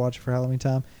years. I'm about to watch it for Halloween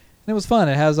time. And it was fun.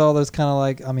 It has all those kind of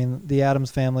like, I mean, the Addams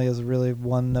Family is a really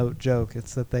one-note joke.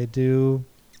 It's that they do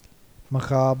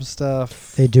macabre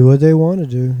stuff. They do what they want to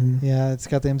do. Yeah, it's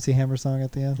got the MC Hammer song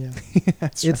at the end. Yeah.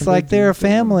 That's It's right, like they they're a do good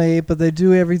one. family, but they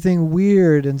do everything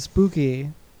weird and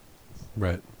spooky,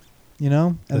 Right. you know?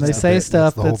 And That's they the say bit. stuff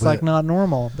That's the whole that's like bit. not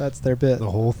normal. That's their bit. The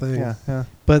whole thing. Yeah, yeah.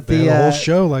 But They the had a whole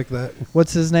show like that.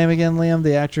 what's his name again, Liam?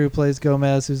 The actor who plays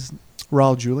Gomez, who's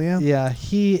Raul Julia. yeah,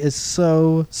 he is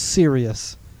so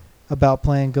serious about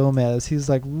playing Gomez. He's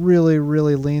like really,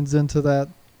 really leans into that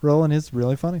role, and it's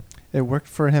really funny. It worked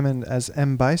for him as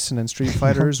M. Bison in Street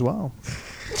Fighter as well.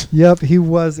 Yep, he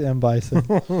was M. Bison.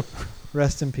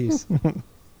 Rest in peace.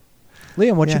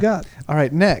 Liam, what Yeah. you got? All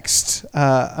right, next,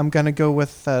 I'm going to go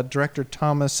with director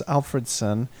Thomas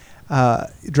Alfredson.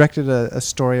 Directed a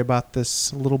story about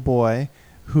this little boy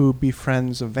who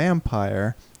befriends a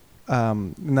vampire.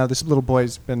 Now, this little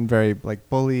boy's been very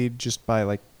bullied just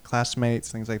by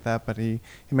classmates, things like that. But he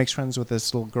makes friends with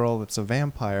this little girl that's a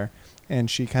vampire, and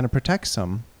she kind of protects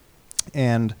him.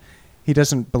 And he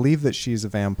doesn't believe that she's a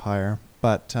vampire,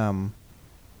 but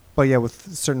yeah,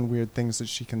 with certain weird things that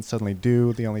she can suddenly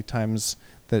do. The only times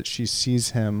that she sees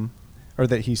him, or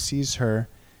that he sees her,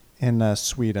 in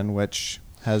Sweden, which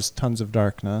has tons of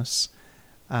darkness,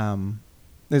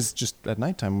 is just at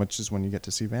nighttime, which is when you get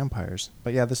to see vampires.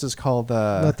 But yeah, this is called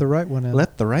Let the right one in.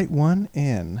 Let the Right One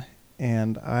In,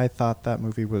 and I thought that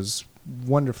movie was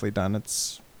wonderfully done.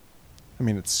 It's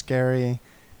scary,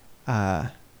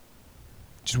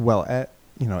 just well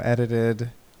edited,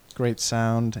 great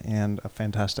sound, and a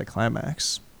fantastic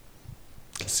climax.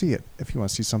 See it if you want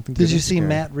to see something. Did good you and see scary.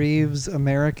 Matt Reeves'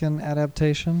 American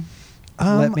adaptation?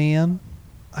 Um, Let Me In?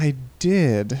 I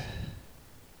did,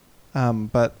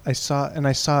 but I saw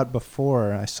it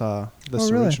before I saw this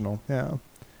Oh, really? original. Yeah,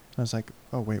 I was like,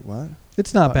 oh wait, what?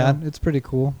 It's not Uh-oh. bad. It's pretty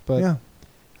cool, but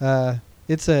yeah,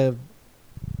 it's a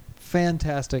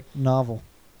fantastic novel.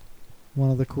 One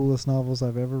of the coolest novels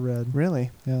I've ever read.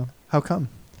 really? Yeah. How come?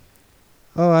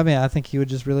 Oh, I mean, I think you would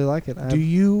just really like it. Do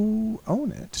you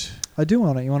own it? I do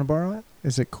own it. You want to borrow it?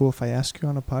 Is it cool if I ask you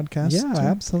on a podcast? Yeah, too?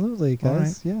 absolutely, All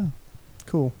guys. Yeah.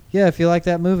 Cool. Yeah, if you like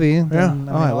that movie, then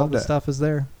Oh, I all loved the it. stuff is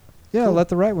there. Yeah, Cool. Let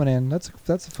the Right One In. That's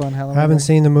a fun Halloween I haven't movie.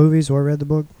 seen the movies or read the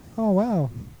book. Oh, wow.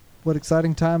 What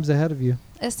exciting times ahead of you.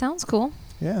 It sounds cool.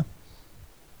 Yeah.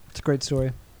 It's a great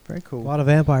story. Very A cool. lot of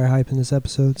vampire hype in this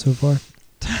episode so far.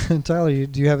 Tyler,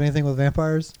 do you have anything with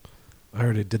vampires? I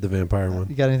already did the vampire You one.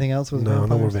 got anything else with No, vampires?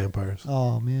 no more vampires.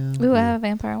 Oh, man. Ooh, I Yeah. have a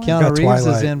vampire one. Keanu I've got Reeves is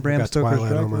Twilight. in Bram I've got Stoker's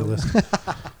Twilight on my Dracula.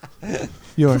 list.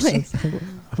 Yours. Please.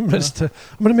 I'm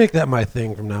gonna make that my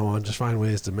thing from now on. Just find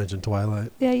ways to mention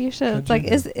Twilight. Yeah, you should. It's like,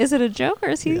 is it a joke or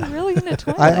is he Yeah. really into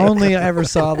Twilight? I only ever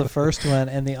saw the first one,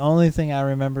 and the only thing I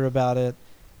remember about it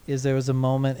is there was a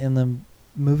moment in the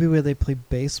movie where they play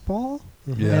baseball,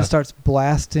 and Yeah. it starts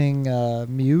blasting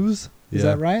Muse. Is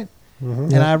Yeah. that right?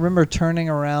 Mm-hmm. And I remember turning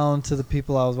around to the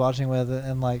people I was watching with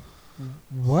and like,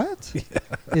 what?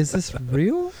 Is this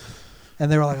real?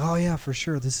 And they were like, oh, yeah, for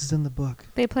sure. This is in the book.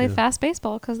 They play Yeah. fast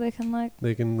baseball because they can like.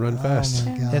 They can run Oh, fast.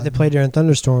 my Yeah. God. Yeah, they play during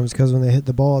thunderstorms because when they hit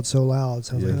the ball, it's so loud. It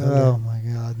sounds Yeah. like Oh, thunder. my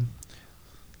God.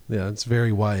 Yeah, it's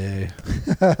very YA.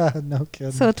 No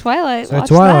kidding. So Twilight. So watch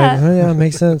Twilight. that. Oh, yeah,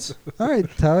 makes sense. All right,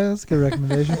 Tyler, that's a good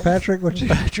recommendation. Patrick, what you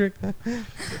Patrick.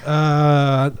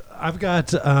 I've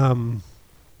got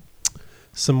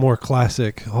some more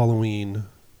classic Halloween.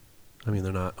 I mean,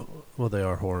 they're not. Well, they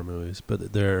are horror movies,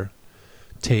 but they're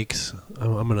takes.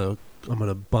 I'm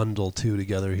gonna bundle two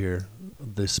together here.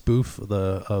 The spoof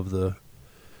of the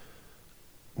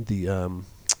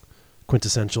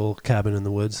quintessential Cabin in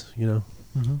the Woods. You know.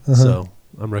 Uh-huh. So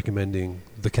I'm recommending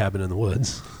The Cabin in the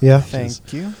Woods. Yeah.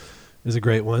 Thank you. Is a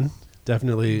great one.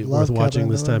 Definitely Love worth watching Cabin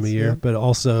in this the time of Woods, year. yeah. But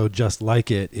also, just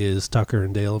like it is Tucker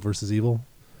and Dale versus Evil.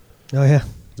 Oh, yeah.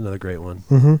 It's another great one.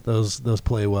 Mm-hmm. Those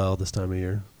play well this time of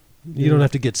year. You Yeah. don't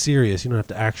have to get serious. You don't have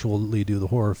to actually do the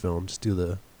horror film. Just do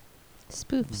the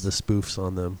Spoofs. spoofs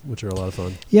on them, which are a lot of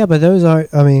fun. Yeah, but those are,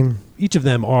 I mean, Each of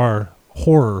them are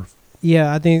horror.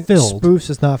 yeah, I think Filled. spoofs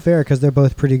is not fair because they're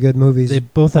both pretty good movies. They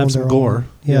both on have some their gore. own.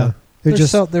 Yeah. They're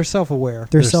just, they're self-aware.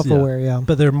 they're There's- self-aware, yeah.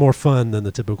 But they're more fun than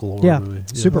the typical horror Yeah. movie.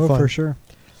 Super Oh, fun. for sure.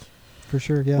 For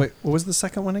sure, yeah. Wait, what was the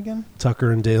second one again?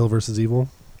 Tucker and Dale versus Evil.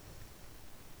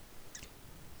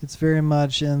 It's very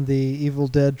much in the Evil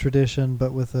Dead tradition,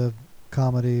 but with a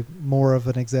comedy, more of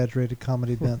an exaggerated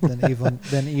comedy bent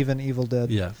than even Evil Dead.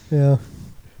 Yeah. Yeah.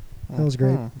 That was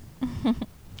great. Mhm.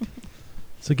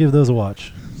 So give those a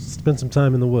watch. Spend some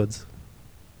time in the woods.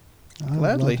 I'd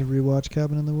Gladly. love to rewatch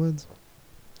Cabin in the Woods.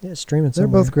 Yeah, streaming They're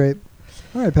somewhere. both great.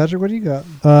 All right, Patrick, what do you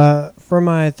got? For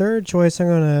my third choice, I'm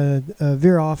going to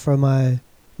veer off from my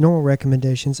normal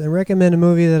recommendations and recommend a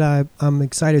movie that I'm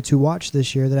excited to watch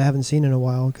this year that I haven't seen in a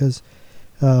while because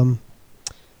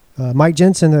Mike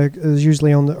Jensen is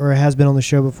usually on or has been on the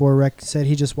show before. Said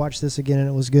he just watched this again and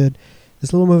it was good.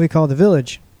 This little movie called The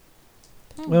Village.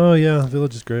 Oh yeah,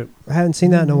 Village is great. I haven't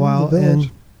seen that in a while, The Village.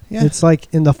 and Yeah. it's like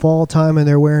in the fall time and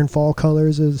they're wearing fall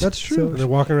colors. That's true. And they're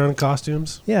walking around in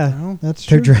costumes. Yeah, Oh. That's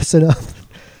they're true. dressing up.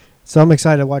 So I'm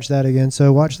excited to watch that again.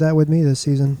 So watch that with me this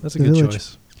season. That's a The good Village.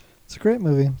 choice. It's a great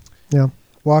movie. Yeah.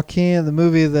 Joaquin, the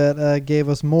movie that gave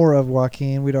us more of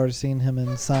Joaquin, we'd already seen him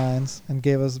in Signs, and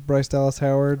gave us Bryce Dallas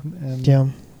Howard. And Yeah,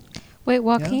 Wait,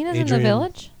 Joaquin is in the Adrian.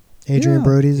 village? Adrian Yeah.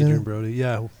 Brody's in Adrian it. Brody.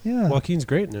 Yeah. yeah, Joaquin's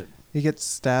great in it. He gets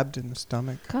stabbed in the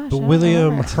stomach. Gosh. I But don't William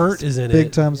remember. Hurt is in big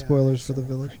it. time Yeah. spoilers for The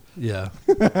Village. Yeah.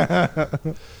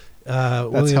 That's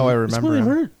how I is remember William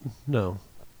him. Hurt? No.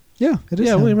 Yeah, it is.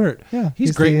 Yeah, him. William Hurt. Yeah,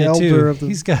 He's great the in it elder too. of the.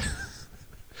 He's got.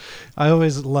 I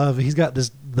always love. He's got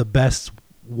the best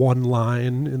one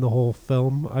line in the whole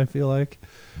film. I feel like,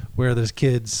 where there's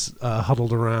kids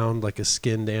huddled around like a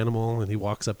skinned animal, and he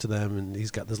walks up to them, and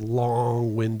he's got this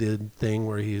long-winded thing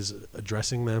where he's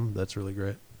addressing them. That's really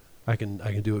great. I can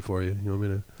do it for you. You want me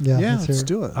to? yeah, Let's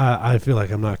do it. I feel like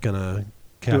I'm not gonna Do it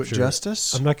capture.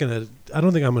 justice. I'm not gonna. I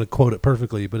don't think I'm gonna quote it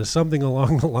perfectly, but it's something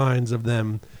along the lines of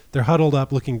them. They're huddled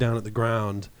up, looking down at the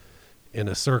ground, in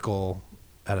a circle,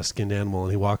 at a skinned animal,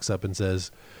 and he walks up and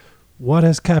says, "What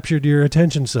has captured your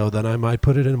attention so that I might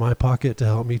put it in my pocket to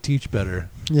help me teach better?"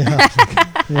 yeah,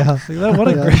 yeah. Like that, what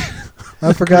a Yeah. great.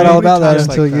 I forgot great all about that times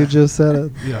until like you that. just said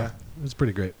it. Yeah, it was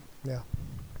pretty great.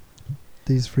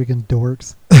 These freaking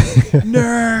dorks.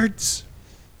 Nerds.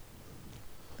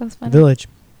 That's funny. Village.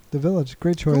 The Village,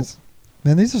 great choice.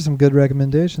 Man, these are some good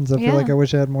recommendations. I feel like Yeah. I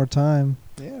wish I had more time.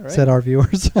 Yeah, right. Said our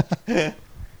viewers. Yeah.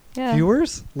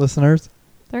 Viewers? Listeners?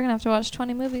 They're going to have to watch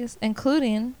 20 movies,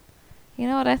 including, you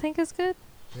know what I think is good?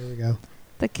 There we go.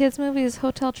 The kids' movie is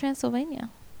Hotel Transylvania.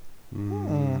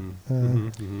 Yeah.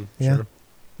 Sure.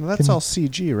 Well, that's Can- all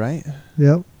CG, right?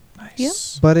 Yep.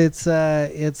 Nice. But it's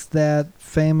that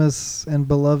famous and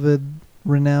beloved,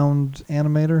 renowned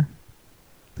animator,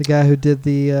 the guy who did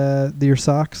your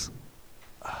socks,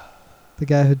 the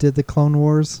guy who did the Clone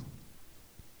Wars.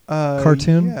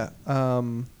 Cartoon? Yeah.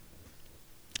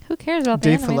 Who cares about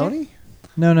Dave the animator? Filoni?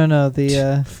 No.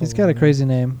 The he's got a crazy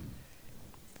name.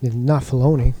 Not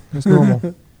Filoni. That's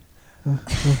normal.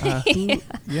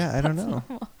 Yeah, I don't know.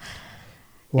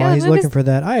 While Yeah, he's movies- looking for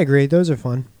that, I agree. Those are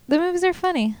fun. The movies are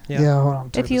funny. Yeah, hold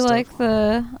on. If you like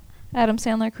the Adam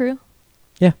Sandler crew.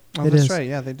 Yeah, Oh, it that's is. right.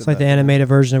 Yeah, they did It's like that. the animated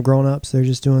version of Grown Ups. They're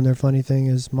just doing their funny thing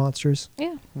as monsters.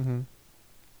 Yeah. Mm-hmm.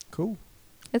 Cool.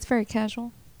 It's very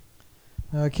casual.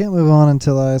 I can't move on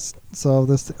until I solve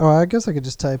this. I guess I could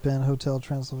just type in Hotel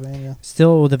Transylvania.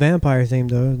 Still with the vampire theme,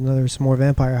 though. Some more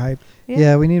vampire hype.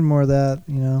 Yeah, we need more of that,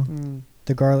 you know. Mm.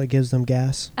 The garlic gives them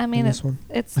gas. I mean, in this one.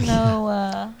 it's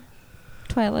no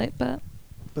Twilight, but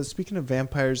But speaking of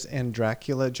vampires and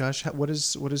Dracula, Josh, what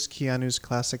is Keanu's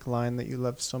classic line that you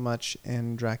love so much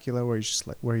in Dracula,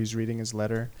 where he's reading his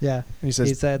letter? Yeah. And he says,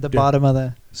 He's at the "Yeah." bottom of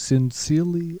the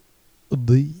sincerely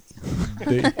thee.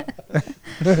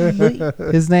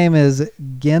 His name is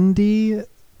Gendy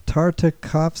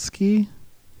Tartakovsky.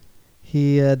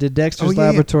 He did Dexter's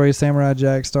Laboratory, Samurai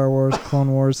Jack, Star Wars,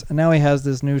 Clone Wars, and now he has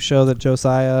this new show that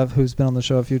Josiah, who's been on the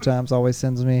show a few times, always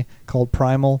sends me, called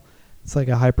Primal. It's like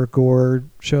a hyper-gore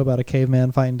show about a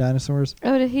caveman fighting dinosaurs.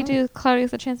 oh, did he do Cloudy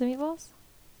with a Chance of Meatballs?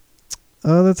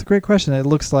 Oh, that's a great question. It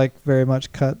looks like very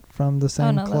much cut from the same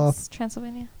oh no, cloth. that's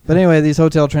Transylvania. But anyway, these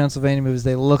Hotel Transylvania movies,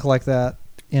 they look like that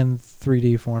in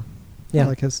 3D form. Yeah. I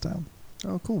like his style.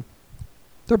 "Oh, cool."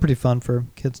 They're pretty fun for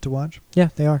kids to watch. Yeah,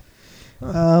 they are.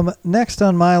 Next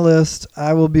on my list,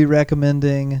 I will be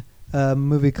recommending a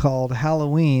movie called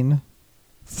Halloween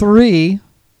 3,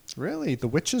 Really, the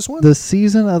witches one? The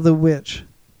Season of the Witch.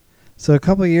 So a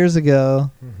couple years ago,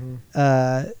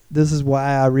 this is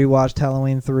why I rewatched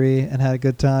Halloween 3 and had a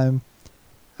good time.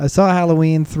 I saw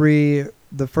Halloween 3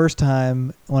 the first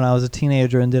time when I was a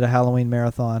teenager and did a Halloween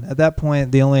marathon. At that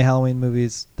point, the only Halloween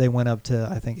movies, they went up to,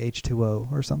 I think,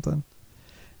 H2O or something.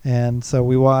 And so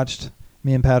we watched,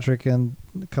 me and Patrick and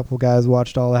a couple guys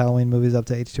watched all the Halloween movies up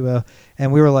to H2O.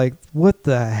 And we were like, what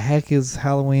the heck is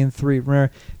Halloween 3?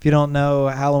 Remember, if you don't know,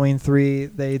 Halloween 3,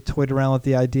 they toyed around with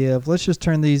the idea of, let's just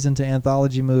turn these into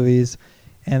anthology movies.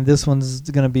 And this one's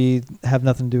going to have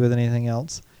nothing to do with anything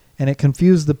else. And it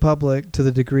confused the public to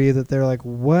the degree that they're like,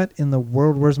 what in the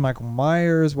world? Where's Michael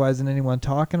Myers? Why isn't anyone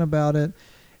talking about it?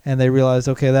 And they realized,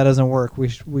 okay, that doesn't work.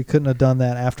 We couldn't have done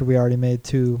that after we already made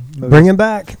 2 movies. Bring him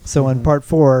back. So in part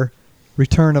 4,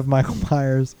 Return of Michael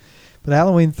Myers. But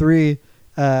Halloween 3,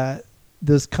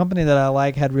 this company that I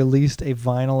like had released a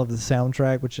vinyl of the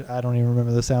soundtrack, which I don't even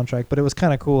remember the soundtrack, but it was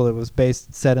kind of cool. It was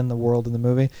set in the world in the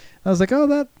movie. I was like, oh,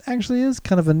 that actually is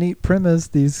kind of a neat premise,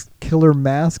 these killer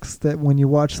masks that when you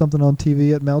watch something on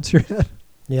TV, it melts your head.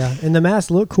 Yeah, and the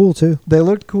masks look cool, too. They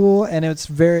looked cool, and it's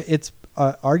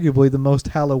arguably the most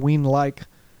Halloween-like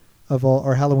of all,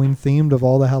 or Halloween-themed of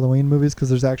all the Halloween movies, because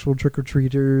there's actual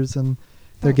trick-or-treaters, and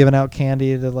they're giving out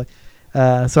candy to like. So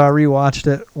I rewatched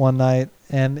it one night,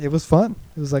 and it was fun.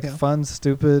 It was like a fun,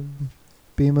 stupid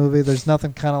B movie. There's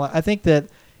nothing kind of like. I think that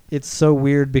it's so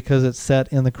weird because it's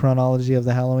set in the chronology of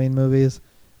the Halloween movies,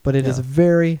 but it is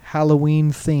very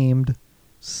Halloween themed,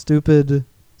 stupid,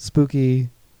 spooky,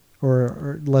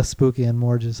 or less spooky and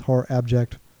more just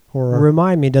abject horror.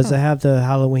 Remind me, does it have the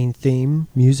Halloween theme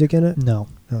music in it? No.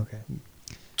 Okay.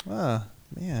 Ah,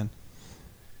 man.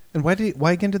 And why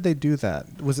again did they do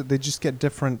that? Was it they just get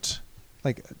different?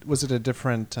 Like, was it a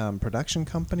different production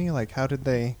company? Like, how did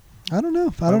they? I don't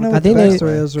know. I don't know I what think the they,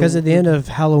 backstory is. because at the end of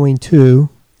Halloween 2,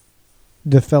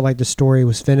 they felt like the story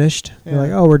was finished. Yeah. They're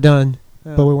like, oh, we're done,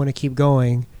 Yeah. but we want to keep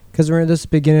going. Because we're in this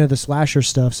beginning of the slasher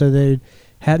stuff, so they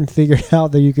hadn't figured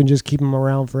out that you can just keep them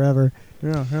around forever.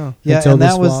 Yeah. Yeah, until and they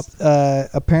that was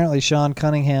apparently Sean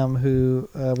Cunningham, who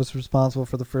was responsible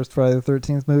for the first Friday the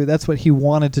 13th movie. That's what he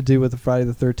wanted to do with the Friday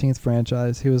the 13th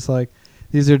franchise. He was like,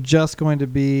 these are just going to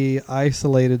be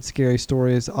isolated scary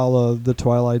stories a la the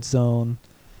Twilight Zone.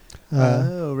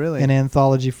 Oh, really? An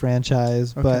anthology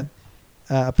franchise. Okay. But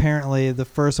apparently the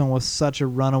first one was such a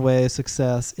runaway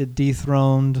success, it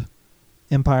dethroned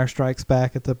Empire Strikes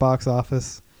Back at the box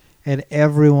office. And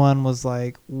everyone was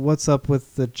like, what's up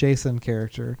with the Jason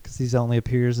character? Because he only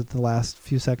appears at the last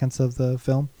few seconds of the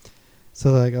film.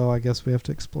 So they're like, oh, I guess we have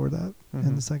to explore that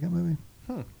in the second movie.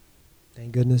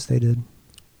 Thank goodness they did.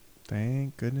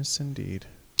 Thank goodness indeed.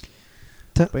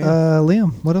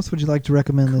 Liam, what else would you like to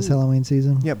recommend this Halloween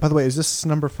season? Yeah, by the way, is this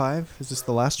number 5? Is this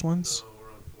the last ones?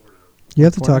 You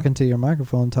have to 4 talk now? into your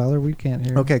microphone, Tyler. We can't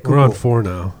hear. Okay, cool. We're on 4 now.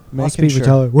 I'll Making speak sure. with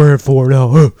Tyler. We're at 4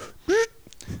 now.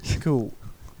 Cool.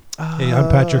 Hey, I'm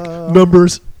Patrick.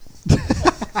 Numbers.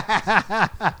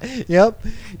 Yep,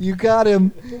 you got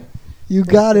him. You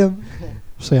got him.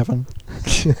 7.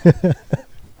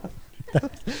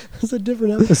 It's a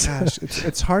different episode. Gosh,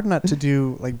 it's hard not to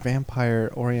do like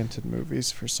vampire-oriented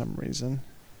movies for some reason.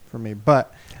 for me.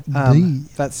 But Indeed.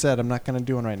 that said, I'm not going to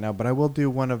do one right now, but I will do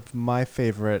one of my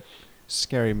favorite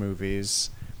scary movies.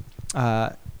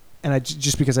 And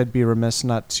just because I'd be remiss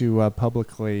not to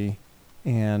publicly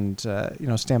and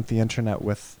stamp the internet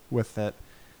with it.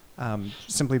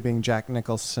 Simply being Jack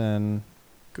Nicholson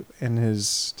in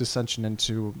his descension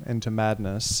into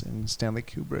madness in Stanley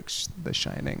Kubrick's The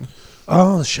Shining.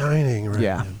 Oh, The Shining, right?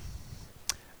 Yeah.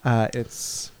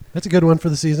 That's a good one for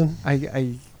the season.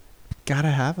 I gotta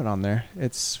have it on there.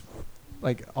 It's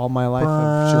like all my life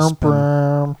I've just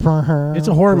been. It's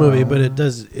a horror movie, but it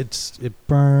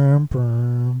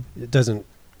doesn't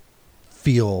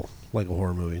feel like a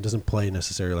horror movie. It doesn't play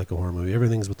necessarily like a horror movie.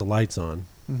 Everything's with the lights on.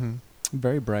 Mm-hmm.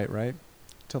 Very bright, right?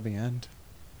 Till the end.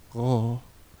 Oh.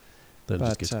 Then it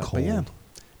just gets cold. But yeah,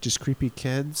 just creepy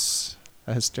kids,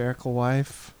 a hysterical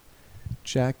wife,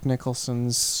 Jack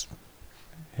Nicholson's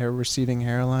receding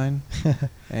hairline,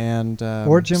 and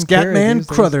or Jim Scatman Carrey,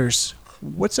 Crothers.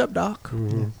 What's up, Doc?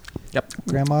 Mm-hmm. Yep.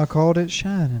 Grandma called it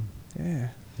Shining. Yeah.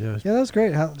 Yeah. Yeah, that was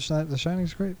great. The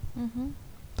Shining's great. Mm-hmm.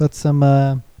 That's some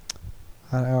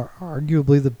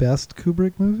arguably the best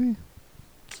Kubrick movie.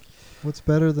 What's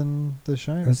better than The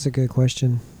Shining? That's a good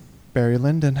question. Barry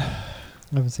Lyndon.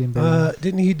 I haven't seen Barry.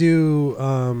 Didn't he do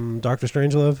Doctor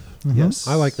Strangelove? Mhm. Yes.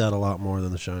 I like that a lot more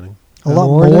than The Shining. A lot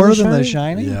More more than than The The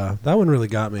Shining? Yeah, that one really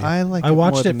got me. I like. I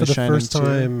watched more it than for the Shining first too.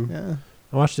 time. Yeah.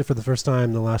 I watched it for the first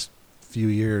time the last few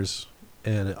years,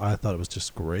 and I thought it was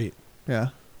just great. Yeah.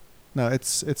 No,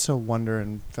 it's a wonder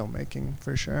in filmmaking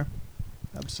for sure.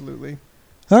 Absolutely.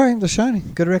 All right, The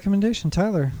Shining. Good recommendation.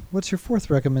 Tyler, what's your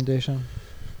fourth recommendation?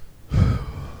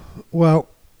 Well,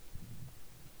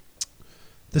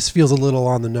 this feels a little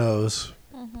on the nose,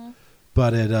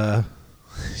 but it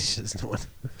she doesn't know what.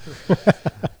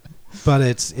 But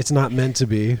it's not meant to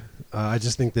be. I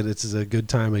just think that it's a good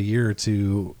time of year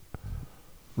to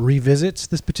revisit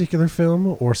this particular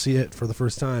film or see it for the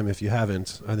first time. If you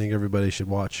haven't, I think everybody should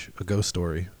watch A Ghost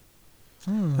Story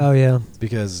Oh yeah.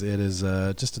 because it is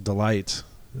just a delight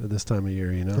at this time of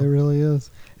year. You know, It really is.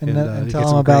 And, And, and you tell get them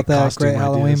some about great that costume great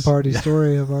Halloween ideas. party Yeah.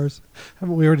 story of ours.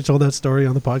 Haven't we already told that story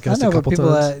on the I podcast know, a but couple people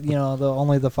times? that,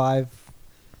 only the 5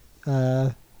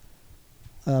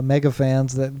 mega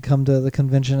fans that come to the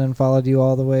convention and followed you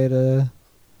all the way to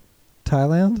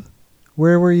Thailand.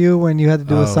 Where were you when you had to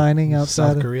do a signing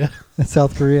outside South Korea. of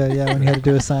South Korea? Yeah, when you had to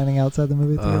do a signing outside the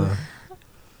movie theater.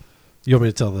 You want me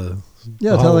to tell the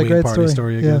Yeah, tell that Halloween great party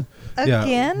story. again? Yeah.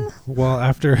 Again? Well,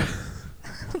 after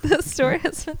The story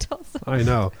has been told so I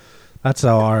know, that's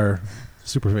how our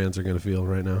super fans are going to feel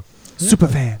right now. Super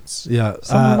fans. Yeah.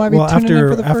 Someone might be tuning in after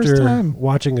for the first after time.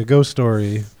 watching A Ghost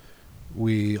Story,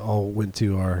 we all went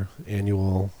to our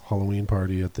annual Halloween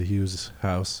party at the Hughes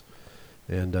house,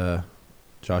 and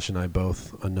Josh and I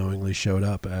both unknowingly showed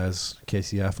up as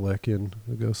Casey Affleck in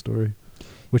A Ghost Story,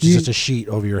 which is just a sheet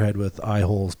over your head with eye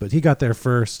holes. But he got there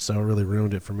first, so it really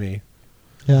ruined it for me.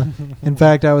 Yeah. In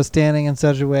fact, I was standing in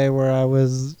such a way where I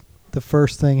was the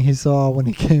first thing he saw when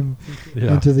he came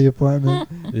Yeah. into the apartment.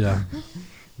 Yeah.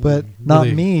 But not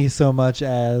Really me so much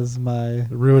as my It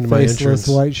ruined my faceless entrance.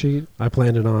 white sheet. I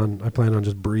planned on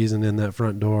just breezing in that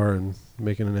front door and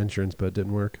making an entrance, but it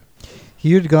didn't work.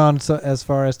 You'd gone as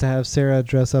far as to have Sarah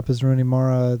dress up as Rooney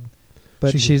Mara,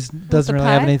 but she doesn't the really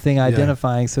have pie? anything Yeah.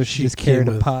 identifying, so she just came carried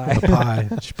a with pie. A pie.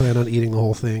 She planned on eating the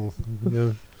whole thing.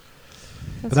 Yeah.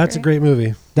 But that's a great. great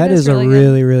movie. That It is is a really good.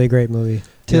 really, really great movie.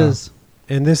 Tis.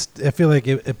 And this, I feel like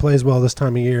it plays well this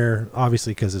time of year,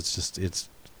 obviously because it's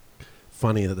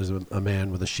funny that there's a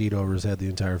man with a sheet over his head the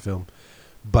entire film.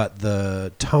 But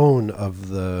the tone of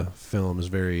the film is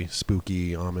very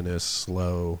spooky, ominous,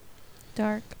 slow,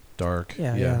 Dark. dark.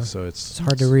 Yeah. So It's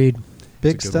hard to read.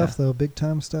 Big It's a good stuff, though. Big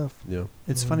time stuff. Yeah.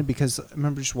 It's funny because I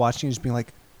remember just watching and just being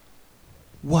like,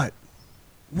 what?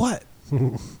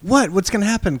 What's going to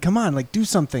happen? Come on, like do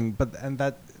something. But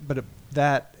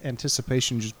that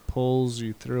anticipation just pulls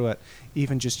you through it.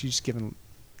 Even just giving,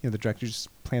 the director just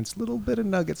plants a little bit of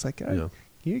nuggets like, all right, Yeah.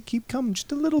 here, keep coming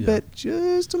just a little Yeah. bit,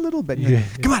 just a little bit. And Yeah. you're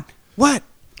like, come on, what?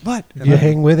 If you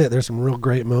hang with it, there's some real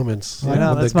great moments. I Like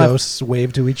know, when that's the my- ghosts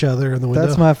wave to each other in the window.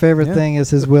 That's my favorite Yeah. thing is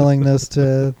his willingness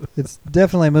to. It's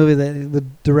definitely a movie that the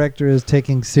director is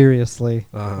taking seriously.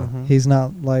 Mhm. He's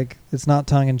not it's not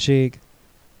tongue in cheek,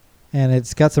 and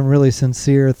it's got some really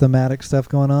sincere thematic stuff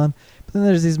going on. But then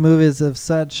there's these movies of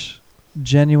such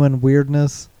genuine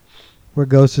weirdness, where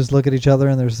ghosts just look at each other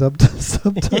and there's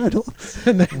subtitles.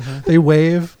 And they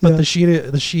wave, but Yeah.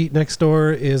 the sheet next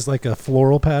door is like a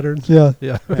floral pattern. Yeah,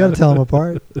 Yeah. you got to tell them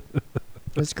apart.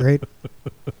 It's great.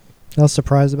 I was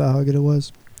surprised about how good it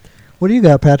was. What do you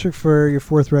got, Patrick, for your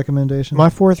fourth recommendation? My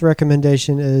fourth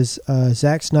recommendation is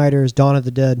Zack Snyder's Dawn of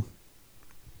the Dead.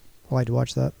 I like to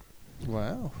watch that.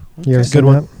 Wow. You ever Good seen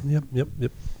one. that?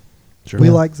 Yep. Sure. We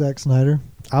Yeah. like Zack Snyder.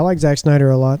 I like Zack Snyder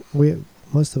a lot.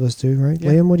 Most of us do, right?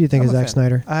 Yeah. Liam, what do you think I'm of a Zack fan.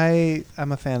 Snyder?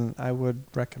 I'm a fan. I would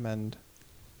recommend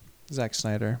Zack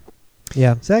Snyder.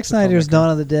 Yeah. Zack Snyder's filmmaker. Dawn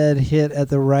of the Dead hit at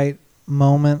the right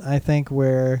moment, I think,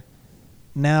 where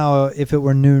now, if it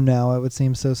were new now, it would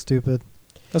seem so stupid.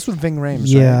 That's with Ving Rhames,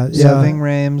 Yeah, right? Yeah, Ving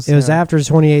Rhames. It was Yeah. after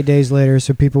 28 Days Later,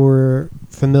 so people were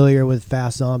familiar with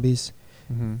fast zombies.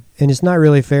 Mm-hmm. And it's not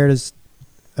really fair to...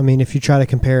 I mean, if you try to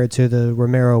compare it to the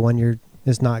Romero one,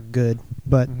 it's not good.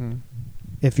 But Mm-hmm.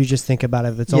 if you just think about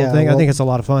it, its own Yeah, thing, I well- think it's a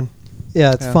lot of fun.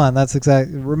 Yeah, it's Yeah. fun. That's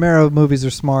exactly. Romero movies are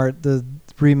smart. The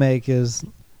remake is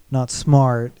not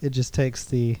smart. It just takes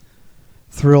the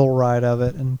thrill ride of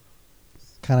it and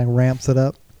kind of ramps it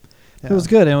up. It was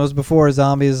good, and it was before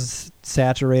zombies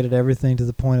saturated everything to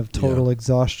the point of total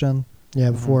exhaustion. Yeah,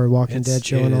 before Walking Dead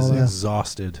show and all is that.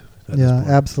 exhausted. At this Yeah, point.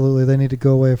 absolutely. They need to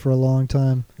go away for a long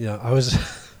time. Yeah, I was.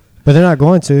 But they're not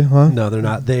going to, huh? No, they're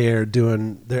not. They're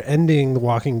ending The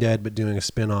Walking Dead, but doing a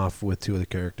spin-off with two of the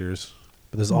characters.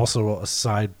 But there's also a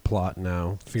side plot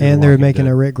now. Fear the And they're Walking making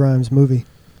Dead. a Rick Grimes movie.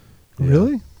 Yeah.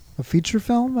 Really? A feature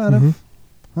film out Mhm.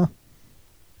 of?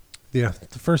 Yeah,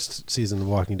 the first season of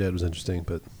Walking Dead was interesting,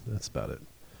 but that's about it.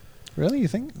 Really? You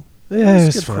think? Yeah, was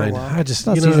it's good for a fine. while. I just,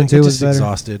 Thought you know, season it's two was just better.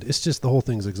 exhausted. It's just the whole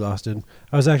thing's exhausted.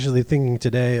 I was actually thinking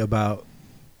today about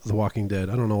The Walking Dead.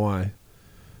 I don't know why,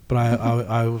 but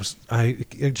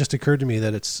it just occurred to me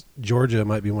that Georgia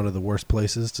might be one of the worst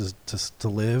places to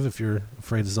live if you're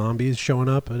afraid of zombies showing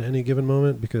up at any given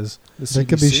moment, because They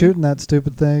could be CDC? shooting that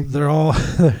stupid thing. they're all.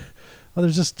 Well,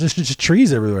 there's just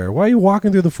trees everywhere. Why are you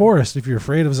walking through the forest if you're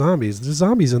afraid of zombies? There's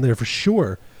zombies in there for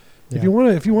sure. Yeah.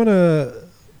 If you wanna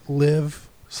live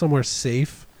somewhere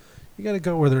safe, you got to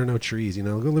go where there are no trees. You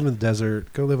know, go live in the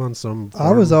desert. Go live on some.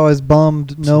 I was farm. always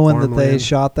bummed knowing that they farmland.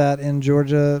 shot that in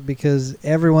Georgia, because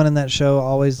everyone in that show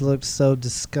always looked so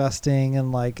disgusting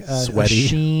and like a Sweaty.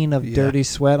 sheen of Yeah. dirty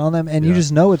sweat on them, and you Yeah.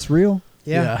 just know it's real.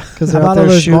 Yeah. Because How about all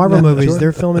those Marvel movies?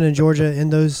 They're filming in Georgia in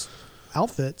those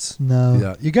outfits. No.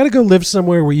 Yeah, you got to go live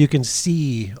somewhere where you can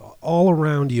see all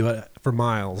around you for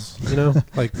miles. You know,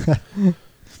 like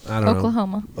I don't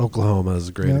Oklahoma. know. Oklahoma is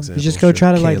a great Yeah. example. You just go Sure.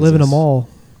 try to like live in a Kansas. mall.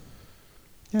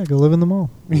 Yeah, go live in the mall.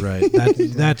 Right.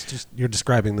 That's just you're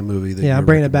describing the movie. That Yeah, I'm you're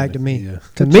bringing it back to recommending. me. Yeah.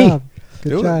 To Good me. job. Good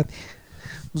Do it. job.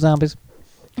 Zombies.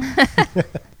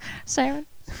 Sharon.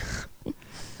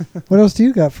 What else do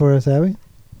you got for us, Abby?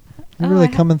 You're Oh, really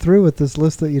I ha- coming through with this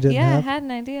list that you didn't Yeah, I have. had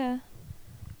an idea.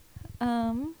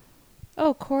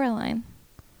 Coraline.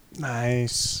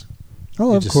 Nice. I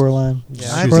love just- Coraline. Yeah.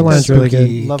 Choosing Coraline's really good.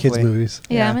 spooky Lovely. Kids movies.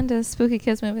 Yeah, Yeah. I'm into spooky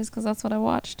kids movies because that's what I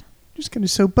watched. Just gonna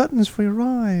sew buttons for your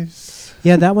eyes.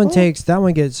 Yeah, that one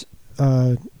Oh. gets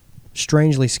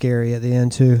strangely scary at the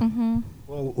end too. Mm-hmm.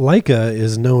 Well, Leica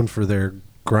is known for their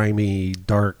grimy,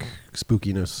 dark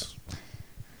spookiness.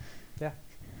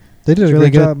 They did It's a really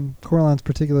great good. job. Coraline's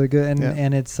particularly good, and Yeah.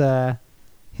 and it's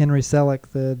Henry Selick,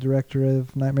 the director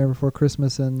of Nightmare Before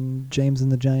Christmas and James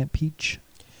and the Giant Peach.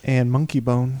 And Monkey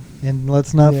Bone. And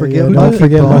let's not Yeah, forget yeah, Who don't does-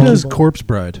 forget Who Monkey does Bone. Corpse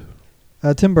Bride?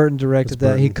 Tim Burton directed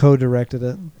That's that. He Burton. co-directed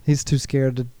it. He's too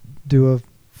scared to do a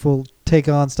full take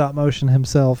on stop motion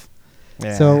himself.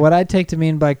 Yeah. So what I take to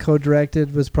mean by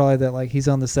co-directed was probably that like he's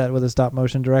on the set with a stop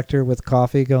motion director with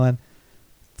coffee going,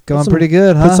 it's going some- pretty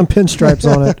good, huh? Put some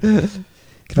pinstripes on it.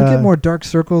 Can we get more dark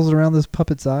circles around this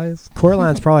puppet's eyes?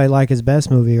 Coraline's probably like his best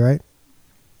movie, right?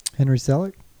 Henry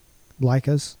Selick?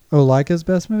 Leica's. Oh, Leica's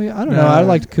best movie? I don't No. know. I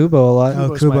liked Kubo a lot.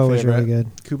 Kubo's Oh, my Kubo was really favorite.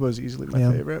 good. Kubo's easily my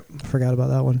Yeah. favorite. Forgot about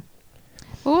that one.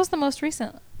 What was the most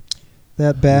recent?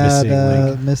 That bad Missing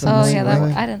Link. missing Oh link yeah,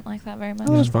 movie. I didn't like that very much.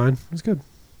 It was fine. It was good.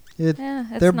 Yeah,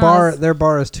 it's their not bar as- their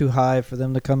bar is too high for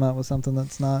them to come out with something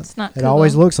that's not. It's not. It Kubo.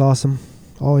 always looks awesome.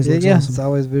 Always looks Yeah, awesome. it's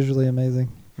always visually amazing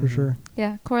for Mhm. sure.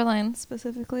 Yeah, Coraline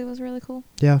specifically was really cool.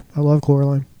 Yeah, I love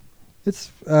Coraline.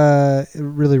 It's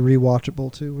really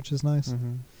rewatchable too, which is nice.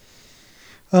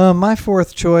 Mm-hmm. My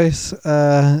fourth choice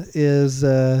is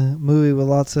a movie with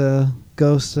lots of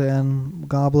ghosts and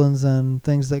goblins and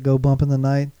things that go bump in the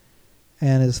night,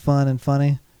 and is fun and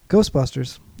funny.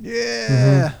 Ghostbusters.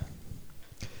 Yeah.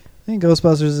 I think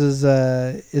Ghostbusters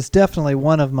is definitely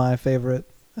one of my favorite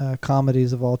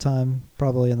comedies of all time,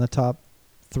 probably in the top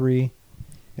 3.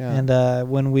 Yeah. And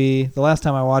the last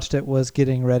time I watched it was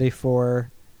getting ready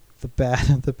for the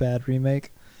bad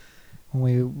remake, when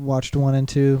we watched 1 and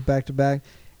 2 back to back.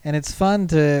 And it's fun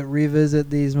to revisit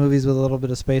these movies with a little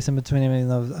bit of space in between. I mean,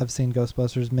 I've seen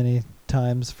Ghostbusters many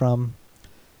times from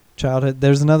childhood.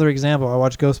 There's another example. I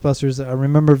watched Ghostbusters. I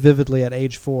remember vividly at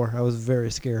age 4. I was very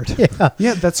scared. Yeah.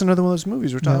 Yeah, that's another one of those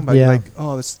movies we're talking about. Yeah. Like,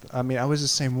 oh, this. I mean, I was the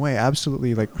same way.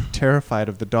 Absolutely, like terrified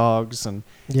of the dogs and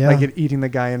Yeah. like it eating the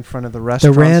guy in front of the The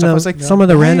restaurant. and stuff. random, I was like, some of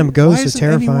the why- random why ghosts is isn't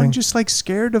anyone terrifying. just like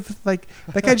scared of like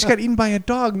that guy just got eaten by a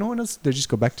dog. No one else. They just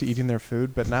go back to eating their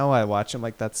food. But now I watch them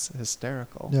like that's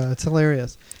hysterical. Yeah, it's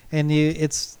hilarious, and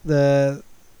it's the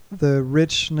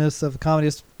richness of comedy.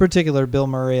 It's particular Bill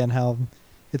Murray and how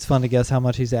it's fun to guess how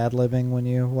much he's ad-libbing when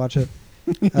you watch it.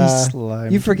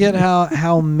 You forget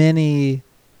how many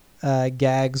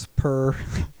gags per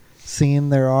scene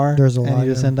there are. There's a and lot,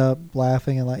 you just yeah. end up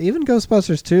laughing and even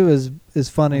Ghostbusters 2 is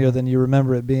funnier Mhm. than you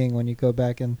remember it being when you go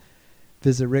back and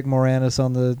visit Rick Moranis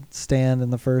on the stand in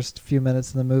the first few minutes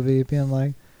of the movie, being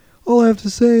like, "All I have to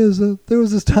say is that there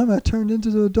was this time I turned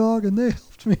into a dog and they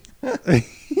helped me."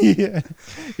 Yeah,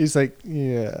 he's like,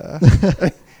 yeah.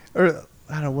 Or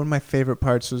I don't know. One of my favorite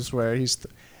parts was where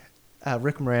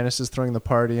Rick Moranis is throwing the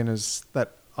party in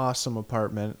that awesome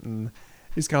apartment, and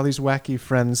he's got all these wacky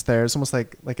friends there. It's almost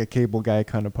like a Cable Guy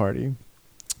kind of party,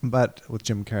 but with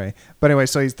Jim Carrey. But anyway,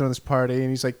 so he's throwing this party, and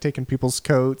he's like taking people's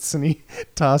coats, and he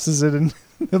tosses it in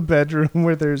the bedroom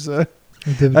where there's a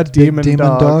demon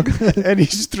dog. And he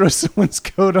just throws someone's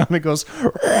coat on and goes,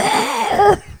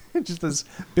 just this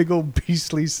big old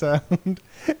beastly sound.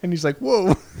 And he's like,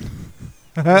 whoa.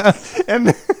 and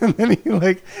then he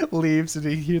like leaves and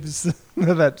he hears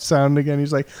that sound again.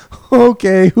 He's like,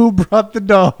 okay, who brought the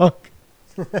dog?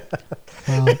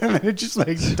 And then it just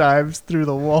like dives through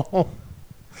the wall.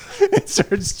 It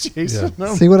starts chasing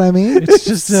them. See what I mean? It's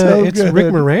just so it's good. Rick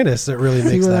Moranis that really See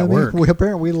makes what I that mean? work.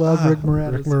 Apparently we love Rick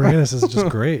Moranis. Rick Moranis is just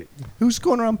great. Who's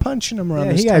going around punching him around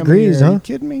Yeah, this he time of agrees, year? Are huh? you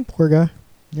kidding me? Poor guy.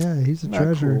 Yeah, he's a Not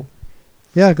treasure. cool.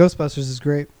 Yeah, Ghostbusters is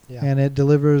great. Yeah. And it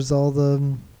delivers all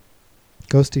the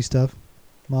ghosty stuff.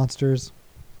 Monsters.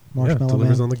 Yeah, Marshmallow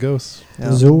delivers Man. on the ghosts. Yeah.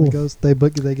 Zool. The ghosts,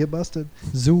 they get busted.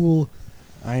 Zool.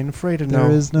 I ain't afraid of There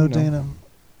is no you know. Dana.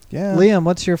 Yeah. Liam,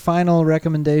 what's your final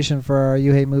recommendation for our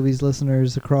You Hate Movies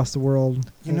listeners across the world?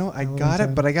 You know, I Halloween got it,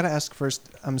 time? but I got to ask first.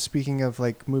 I'm speaking of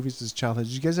like movies as childhood.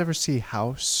 Did you guys ever see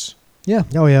House? Yeah.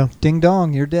 Oh yeah. Ding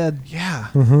dong, you're dead. Yeah.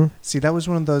 Mm-hmm. See, that was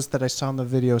one of those that I saw in the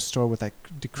video store with that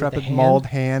decrepit hand? mauled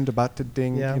hand about to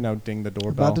ding, Yeah. ding the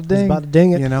doorbell. About to He's ding. about to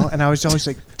ding it. You know, and I was always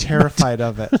like terrified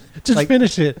of it. Just Like-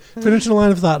 finish it. Finish the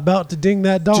line of thought. About to ding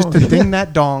that dong. Just to ding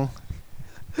that dong.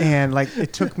 And like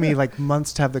it took me like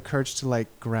months to have the courage to like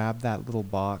grab that little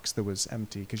box that was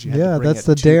empty because you had Yeah, to bring that's it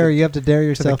the to dare. You have to dare to the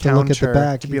yourself to look at the counter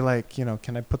back. to be like, you know,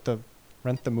 can I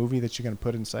rent the movie that you're going to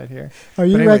put inside here? Are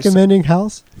you But anyways- recommending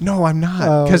House? No, I'm not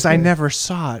Oh, because I okay. never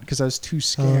saw it because I was too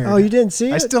scared. Oh, you didn't see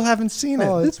it? I still haven't seen it.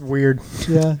 Oh, it's weird.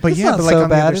 Yeah, But it's yeah, not but like so on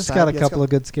the bad. other It's side, got a yeah, couple of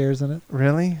good scares in it.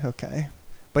 Really? Okay.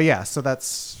 But yeah, so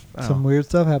that's Some weird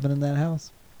stuff happened in that house.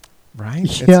 right.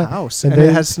 It's Yeah, a house, and and it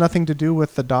they- has nothing to do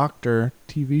with the Doctor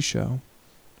TV show,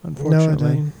 No, it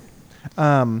unfortunately.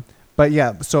 doesn't. But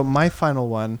yeah, so my final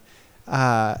one,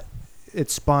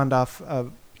 it spawned off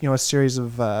of a series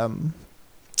of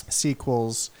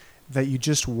sequels that you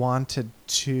just wanted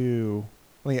to,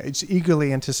 it's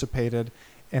eagerly anticipated,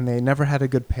 and they never had a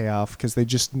good payoff because they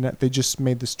just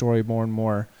made the story more and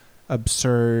more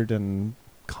absurd and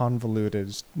convoluted.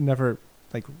 It's never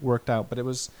like worked out. But it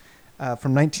was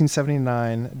from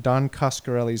 1979, Don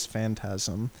Coscarelli's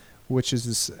Phantasm, which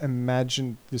is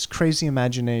this crazy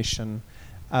imagination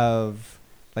of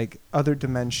like other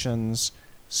dimensions,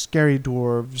 scary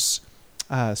dwarves,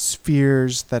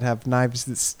 spheres that have knives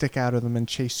that stick out of them and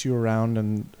chase you around,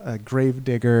 and a grave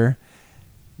digger,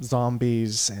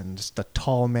 zombies, and just a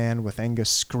tall man with Angus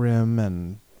Scrim,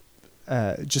 and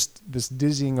just this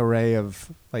dizzying array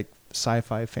of like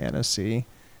sci-fi, fantasy,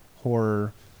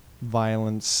 horror,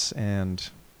 violence, and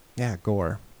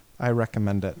gore. I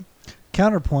recommend it.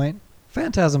 Counterpoint: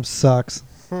 Phantasm sucks.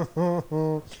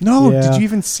 No, Yeah. did you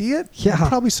even see it? Yeah. You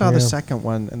probably saw the Yeah. second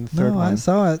one and the third No, I one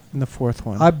saw it. and the fourth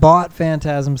one. I bought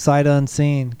Phantasm sight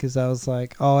unseen because I was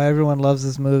like, "Oh, everyone loves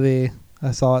this movie."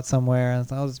 I saw it somewhere, and I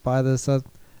thought, I'll just buy this. I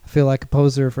feel like a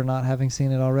poser for not having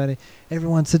seen it already.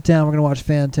 Everyone, sit down. We're gonna watch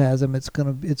Phantasm. It's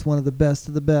one of the best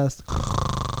of the best.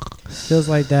 Feels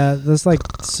like that. That's like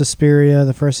Suspiria,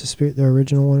 the first Suspiria, the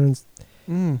original one.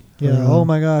 Yeah. Um, Oh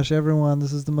my gosh, everyone!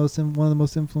 This is one of the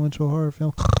most influential horror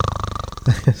films.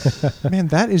 Man,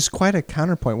 that is quite a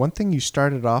counterpoint. One thing you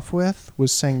started off with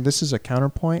was saying this is a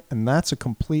counterpoint, and that's a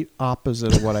complete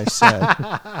opposite of what I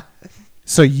said.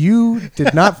 So you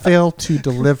did not fail to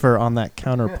deliver on that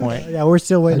counterpoint. Yeah, we're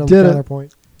still waiting I on did the it.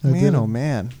 counterpoint. Man, oh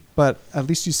man. But at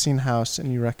least you've seen House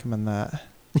and you recommend that.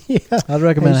 Yeah. I'd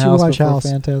recommend Hey, you should House watch before House.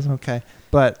 Phantasm. Okay.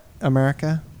 But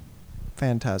America,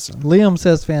 Phantasm. Liam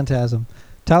says Phantasm.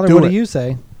 Tyler, Do what it. do you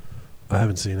say? I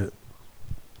haven't seen it.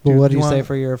 Well, Dude, what do you you say want-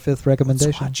 for your fifth Let's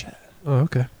recommendation? watch it. Oh,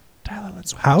 okay. Tyler,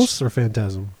 let's watch House or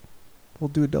Phantasm? We'll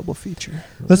do a double feature.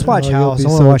 Let's watch Oh, you'll House. be I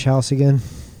want to so- watch House again.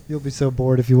 You'll be so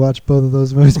bored if you watch both of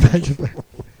those movies back to back.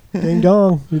 Ding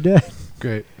dong, you're dead.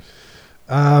 Great.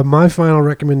 My final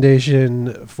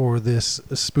recommendation for this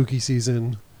spooky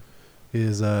season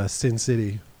is Sin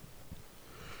City.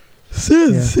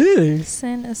 Sin Yeah. City.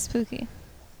 Sin is spooky.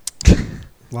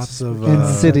 Lots of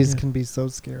And cities Yeah. can be so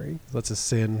scary. lots of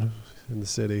sin in the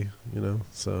city,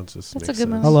 so it just That's makes a good sense.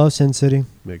 movie. I love Sin City.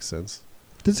 Makes sense.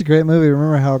 This is a great movie.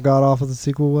 Remember how god awful the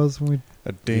sequel was when we?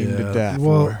 A Dame Yeah. to Die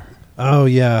Well, for. Oh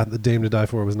yeah, The Dame to Die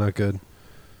For was not good.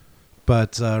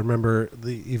 But remember,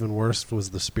 the even worse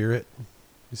was The Spirit.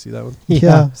 You see that one?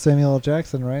 Yeah, Samuel L.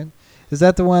 Jackson, right? Is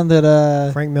that the one that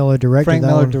Frank Miller directed Frank that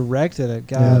Miller one. directed it?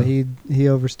 God, Yeah. he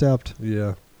overstepped.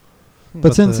 Yeah.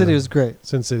 But Sin the- City was great.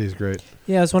 Sin City's great.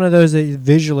 Yeah, it's one of those that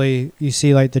visually you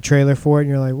see like the trailer for it and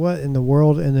you're like, what in the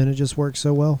world? And then it just works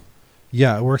so well.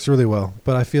 Yeah, it works really well.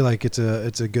 But I feel like it's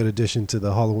a good addition to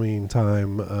the Halloween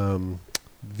time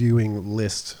viewing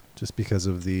list, just because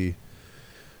of the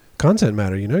content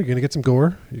matter. You're gonna get some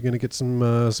gore. You're gonna get some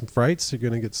frights. You're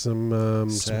gonna get some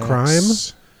crime.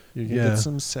 You're gonna Yeah. get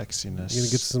some sexiness. You're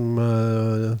gonna get some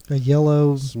A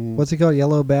yellow, some what's he called?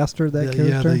 Yellow bastard. That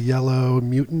character. the yellow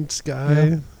mutant guy.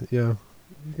 Yeah. Yeah.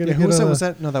 You're Yeah, gonna who was get that? a- Was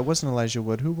that? No, that wasn't Elijah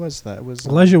Wood. Who was that? It was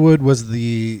Elijah Wood was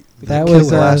the That killer. was,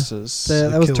 glasses.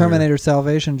 That the was killer. Terminator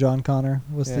Salvation. John Connor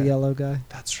was the Yeah. yellow guy.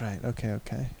 That's right. Okay.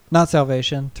 Not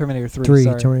Salvation. Terminator 3.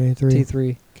 Sorry. Terminator 3.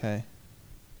 T3. Okay.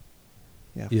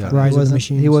 Yeah. Yeah. fuck. Rise of the he wasn't.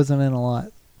 Machines. He wasn't in a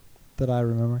lot that I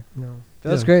remember. No.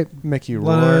 That was Yeah. great. Mickey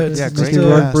Lot of- Rourke. it's Yeah, just great. Mickey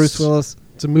Rourke, cast. Bruce Willis.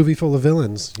 It's a movie full of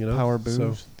villains. Power Booth.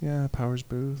 So Yeah, Powers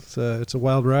Booth. it's a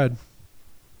wild ride.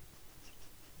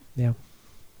 Yeah.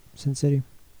 Sin City.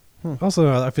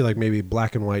 Also, I feel like maybe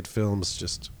black and white films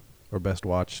just are best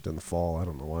watched in the fall. I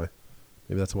don't know why.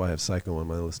 Maybe that's why I have Psycho on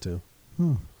my list too.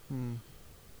 Hmm.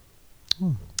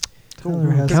 Cool.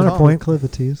 Tyler has Counterpoint. some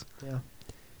proclivities. Yeah.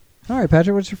 All right,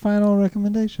 Patrick. What's your final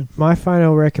recommendation? My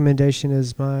final recommendation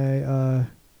is my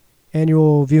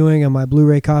annual viewing of my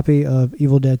Blu-ray copy of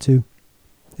Evil Dead 2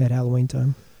 at Halloween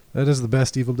time. That is the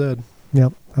best Evil Dead.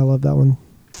 Yep, I love that one.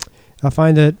 I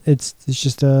find that it's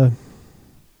just a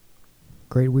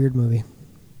great weird movie.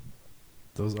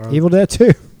 Those are Evil Dead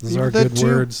 2. those Evil are Dead good 2.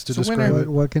 words to It's a describe winner. What, it.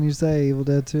 what can you say? Evil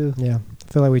Dead 2. Yeah,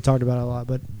 I feel like we talked about it a lot,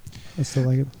 but I still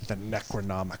like it. The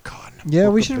Necronomicon. Yeah,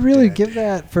 Book we of should the really Dead. give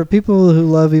that for people who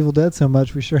love Evil Dead so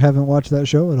much. We sure haven't watched that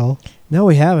show at all. No,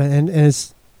 we haven't, and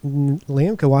it's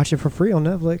Liam could watch it for free on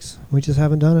Netflix. We just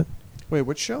haven't done it. Wait,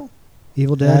 what show?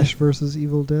 Evil Dead. Ash versus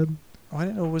Evil Dead. Oh, I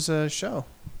didn't know it was a show.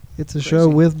 It's a Crazy. show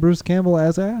with Bruce Campbell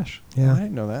as Ash, I Yeah.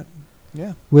 didn't know that.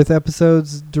 Yeah. with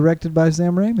episodes directed by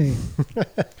Sam Raimi.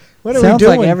 What are Sounds we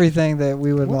like doing? everything that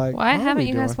we would like. Why What are haven't we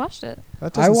you guys doing? watched it?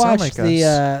 That I doesn't sound watched like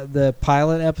us. the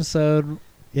pilot episode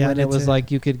Yeah, when it was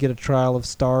like you could get a trial of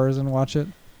Stars and watch it,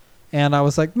 and I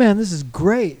was like, man, this is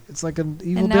great. It's like an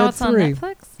Evil and now Dead it's 3. on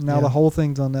Netflix? Now Yeah. the whole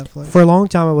thing's on Netflix. For a long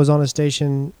time, it was on a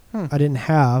station Hmm. I didn't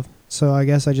have, so I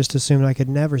guess I just assumed I could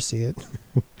never see it.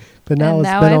 But now and it's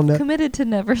now been I've on Netflix. committed to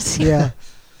never see Yeah,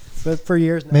 but for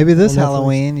years now. Maybe this on Netflix.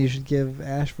 Halloween you should give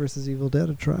Ash versus Evil Dead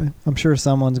a try. I'm sure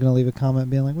someone's going to leave a comment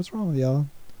being like, what's wrong with y'all?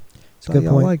 It's a Thought good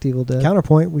y'all point. liked Evil Dead.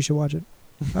 Counterpoint, we should watch it.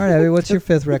 All right, Abby, what's your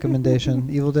fifth recommendation?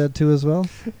 Evil Dead 2 as well?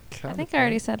 I think I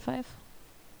already said 5.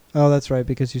 Oh, that's right,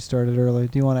 because you started early.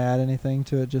 Do you want to add anything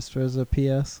to it just as a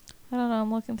PS? I don't know.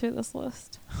 I'm looking through this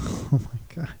list. Oh,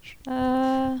 my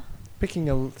gosh.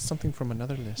 Picking something from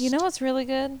another list. You know what's really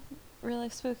good? Really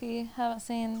spooky. Haven't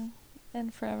seen in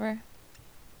forever.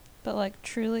 But like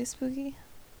truly spooky.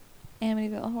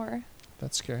 Amityville Horror.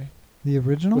 That's scary. The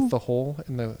original? With the hole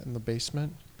in the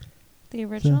basement. The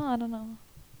original? I don't know.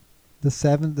 The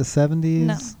 70s?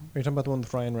 No. Are you talking about the one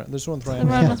with Ryan Reynolds? There's one with The Ryan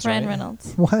one Reynolds. with Ryan right?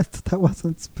 Reynolds. What? That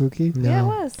wasn't spooky. No. Yeah, it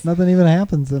was. Nothing even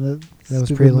happens in it. That was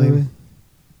Stupid pretty lame. movie.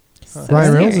 So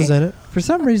Ryan Reynolds scary. is in it. For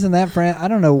some reason, that I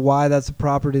don't know why that's a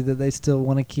property that they still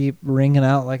want to keep wringing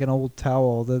out like an old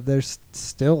towel. That there's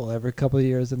still every couple of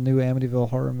years a new Amityville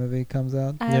horror movie comes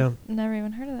out. I've Yeah. never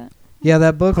even heard of that. Yeah,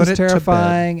 that book Put was it to bed.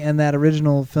 terrifying, and that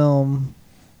original film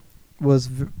was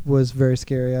very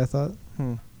scary. I thought.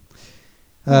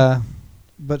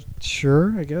 But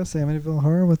sure, I guess Amityville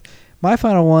Horror. With my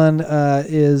final one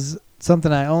is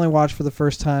something I only watched for the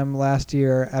first time last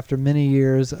year after many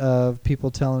years of people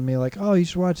telling me like, "Oh, you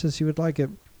should watch this. You would like it,"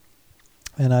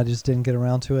 and I just didn't get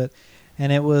around to it.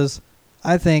 And it was,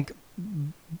 I think,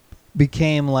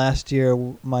 became last year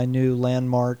my new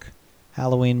landmark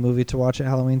Halloween movie to watch at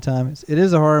Halloween time. It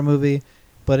is a horror movie,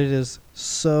 but it is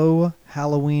so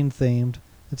Halloween themed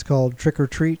It's called Trick or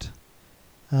Treat,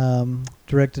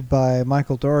 directed by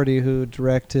Michael Dougherty, who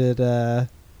directed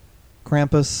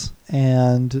Krampus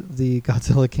and the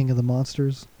Godzilla King of the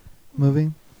Monsters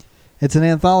movie. It's an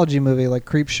anthology movie like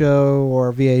Creepshow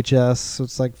or VHS. So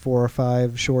it's like 4 or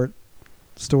 5 short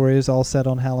stories all set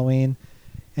on Halloween.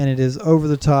 And it is over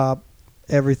the top.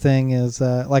 Everything is,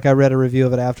 like I read a review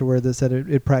of it afterward that said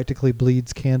it practically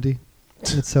bleeds candy.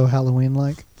 It's so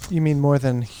Halloween-like. You mean more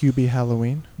than Hubie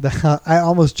Halloween? I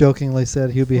almost jokingly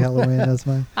said Hubie Halloween as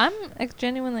mine. I'm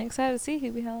genuinely excited to see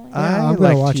Hubie Halloween. Yeah, I I'm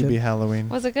gonna liked watch Hubie it. Halloween.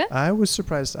 Was it good? I was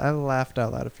surprised. I laughed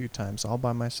out loud a few times all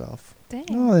by myself. Dang.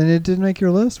 Oh, and it didn't make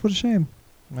your list? What a shame.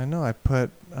 I know. I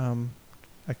put a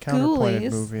counterpointed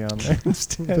Ghoulies. movie on there The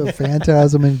instead.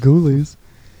 Phantasm and Ghoulies.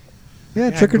 Yeah,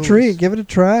 Yeah, Trick or Treat. Ghoulies. Give it a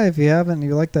try if you haven't.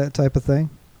 You like that type of thing.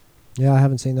 Yeah, I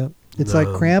haven't seen that. It's No. like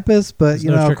Krampus, but There's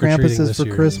you no know how trick-or-treating Krampus is this for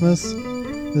year. Christmas. This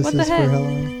What is the for heck?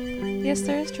 Halloween. Yes,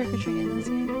 there is trick or treating this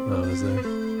year. Oh, is there?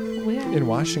 Weird. In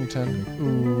Washington.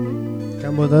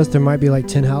 Come with us. There might be like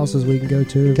 10 houses we can go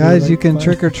to. if we Guys, like you can fun.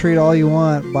 trick or treat all you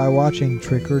want by watching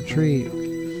Trick or Treat.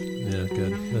 Yeah,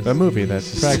 good. A movie that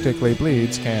practically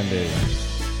bleeds candy.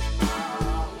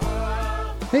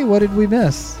 Hey, what did we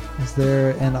miss? Is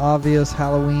there an obvious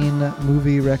Halloween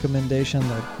movie recommendation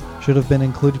that should have been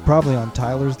included probably on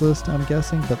Tyler's list, I'm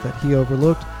guessing, but that he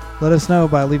overlooked? Let us know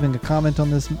by leaving a comment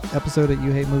on this episode at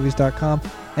youhatemovies.com.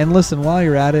 And listen, while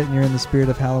you're at it and you're in the spirit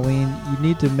of Halloween, you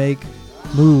need to make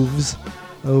moves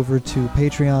over to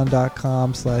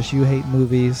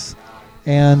patreon.com/youhatemovies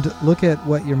and look at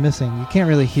what you're missing. You can't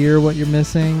really hear what you're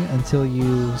missing until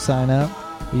you sign up.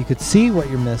 You could see what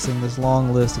you're missing, this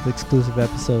long list of exclusive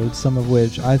episodes, some of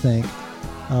which I think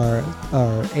are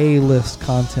A-list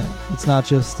content. It's not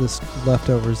just this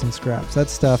leftovers and scraps.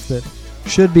 That's stuff that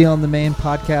should be on the main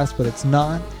podcast, but it's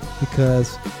not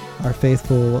because our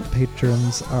faithful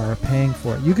patrons are paying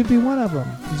for it. You could be one of them.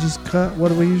 You just cut, what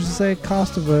do we usually say?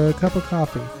 Cost of a cup of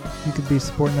coffee. You could be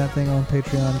supporting that thing on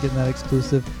Patreon, getting that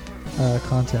exclusive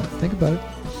content. Think about it.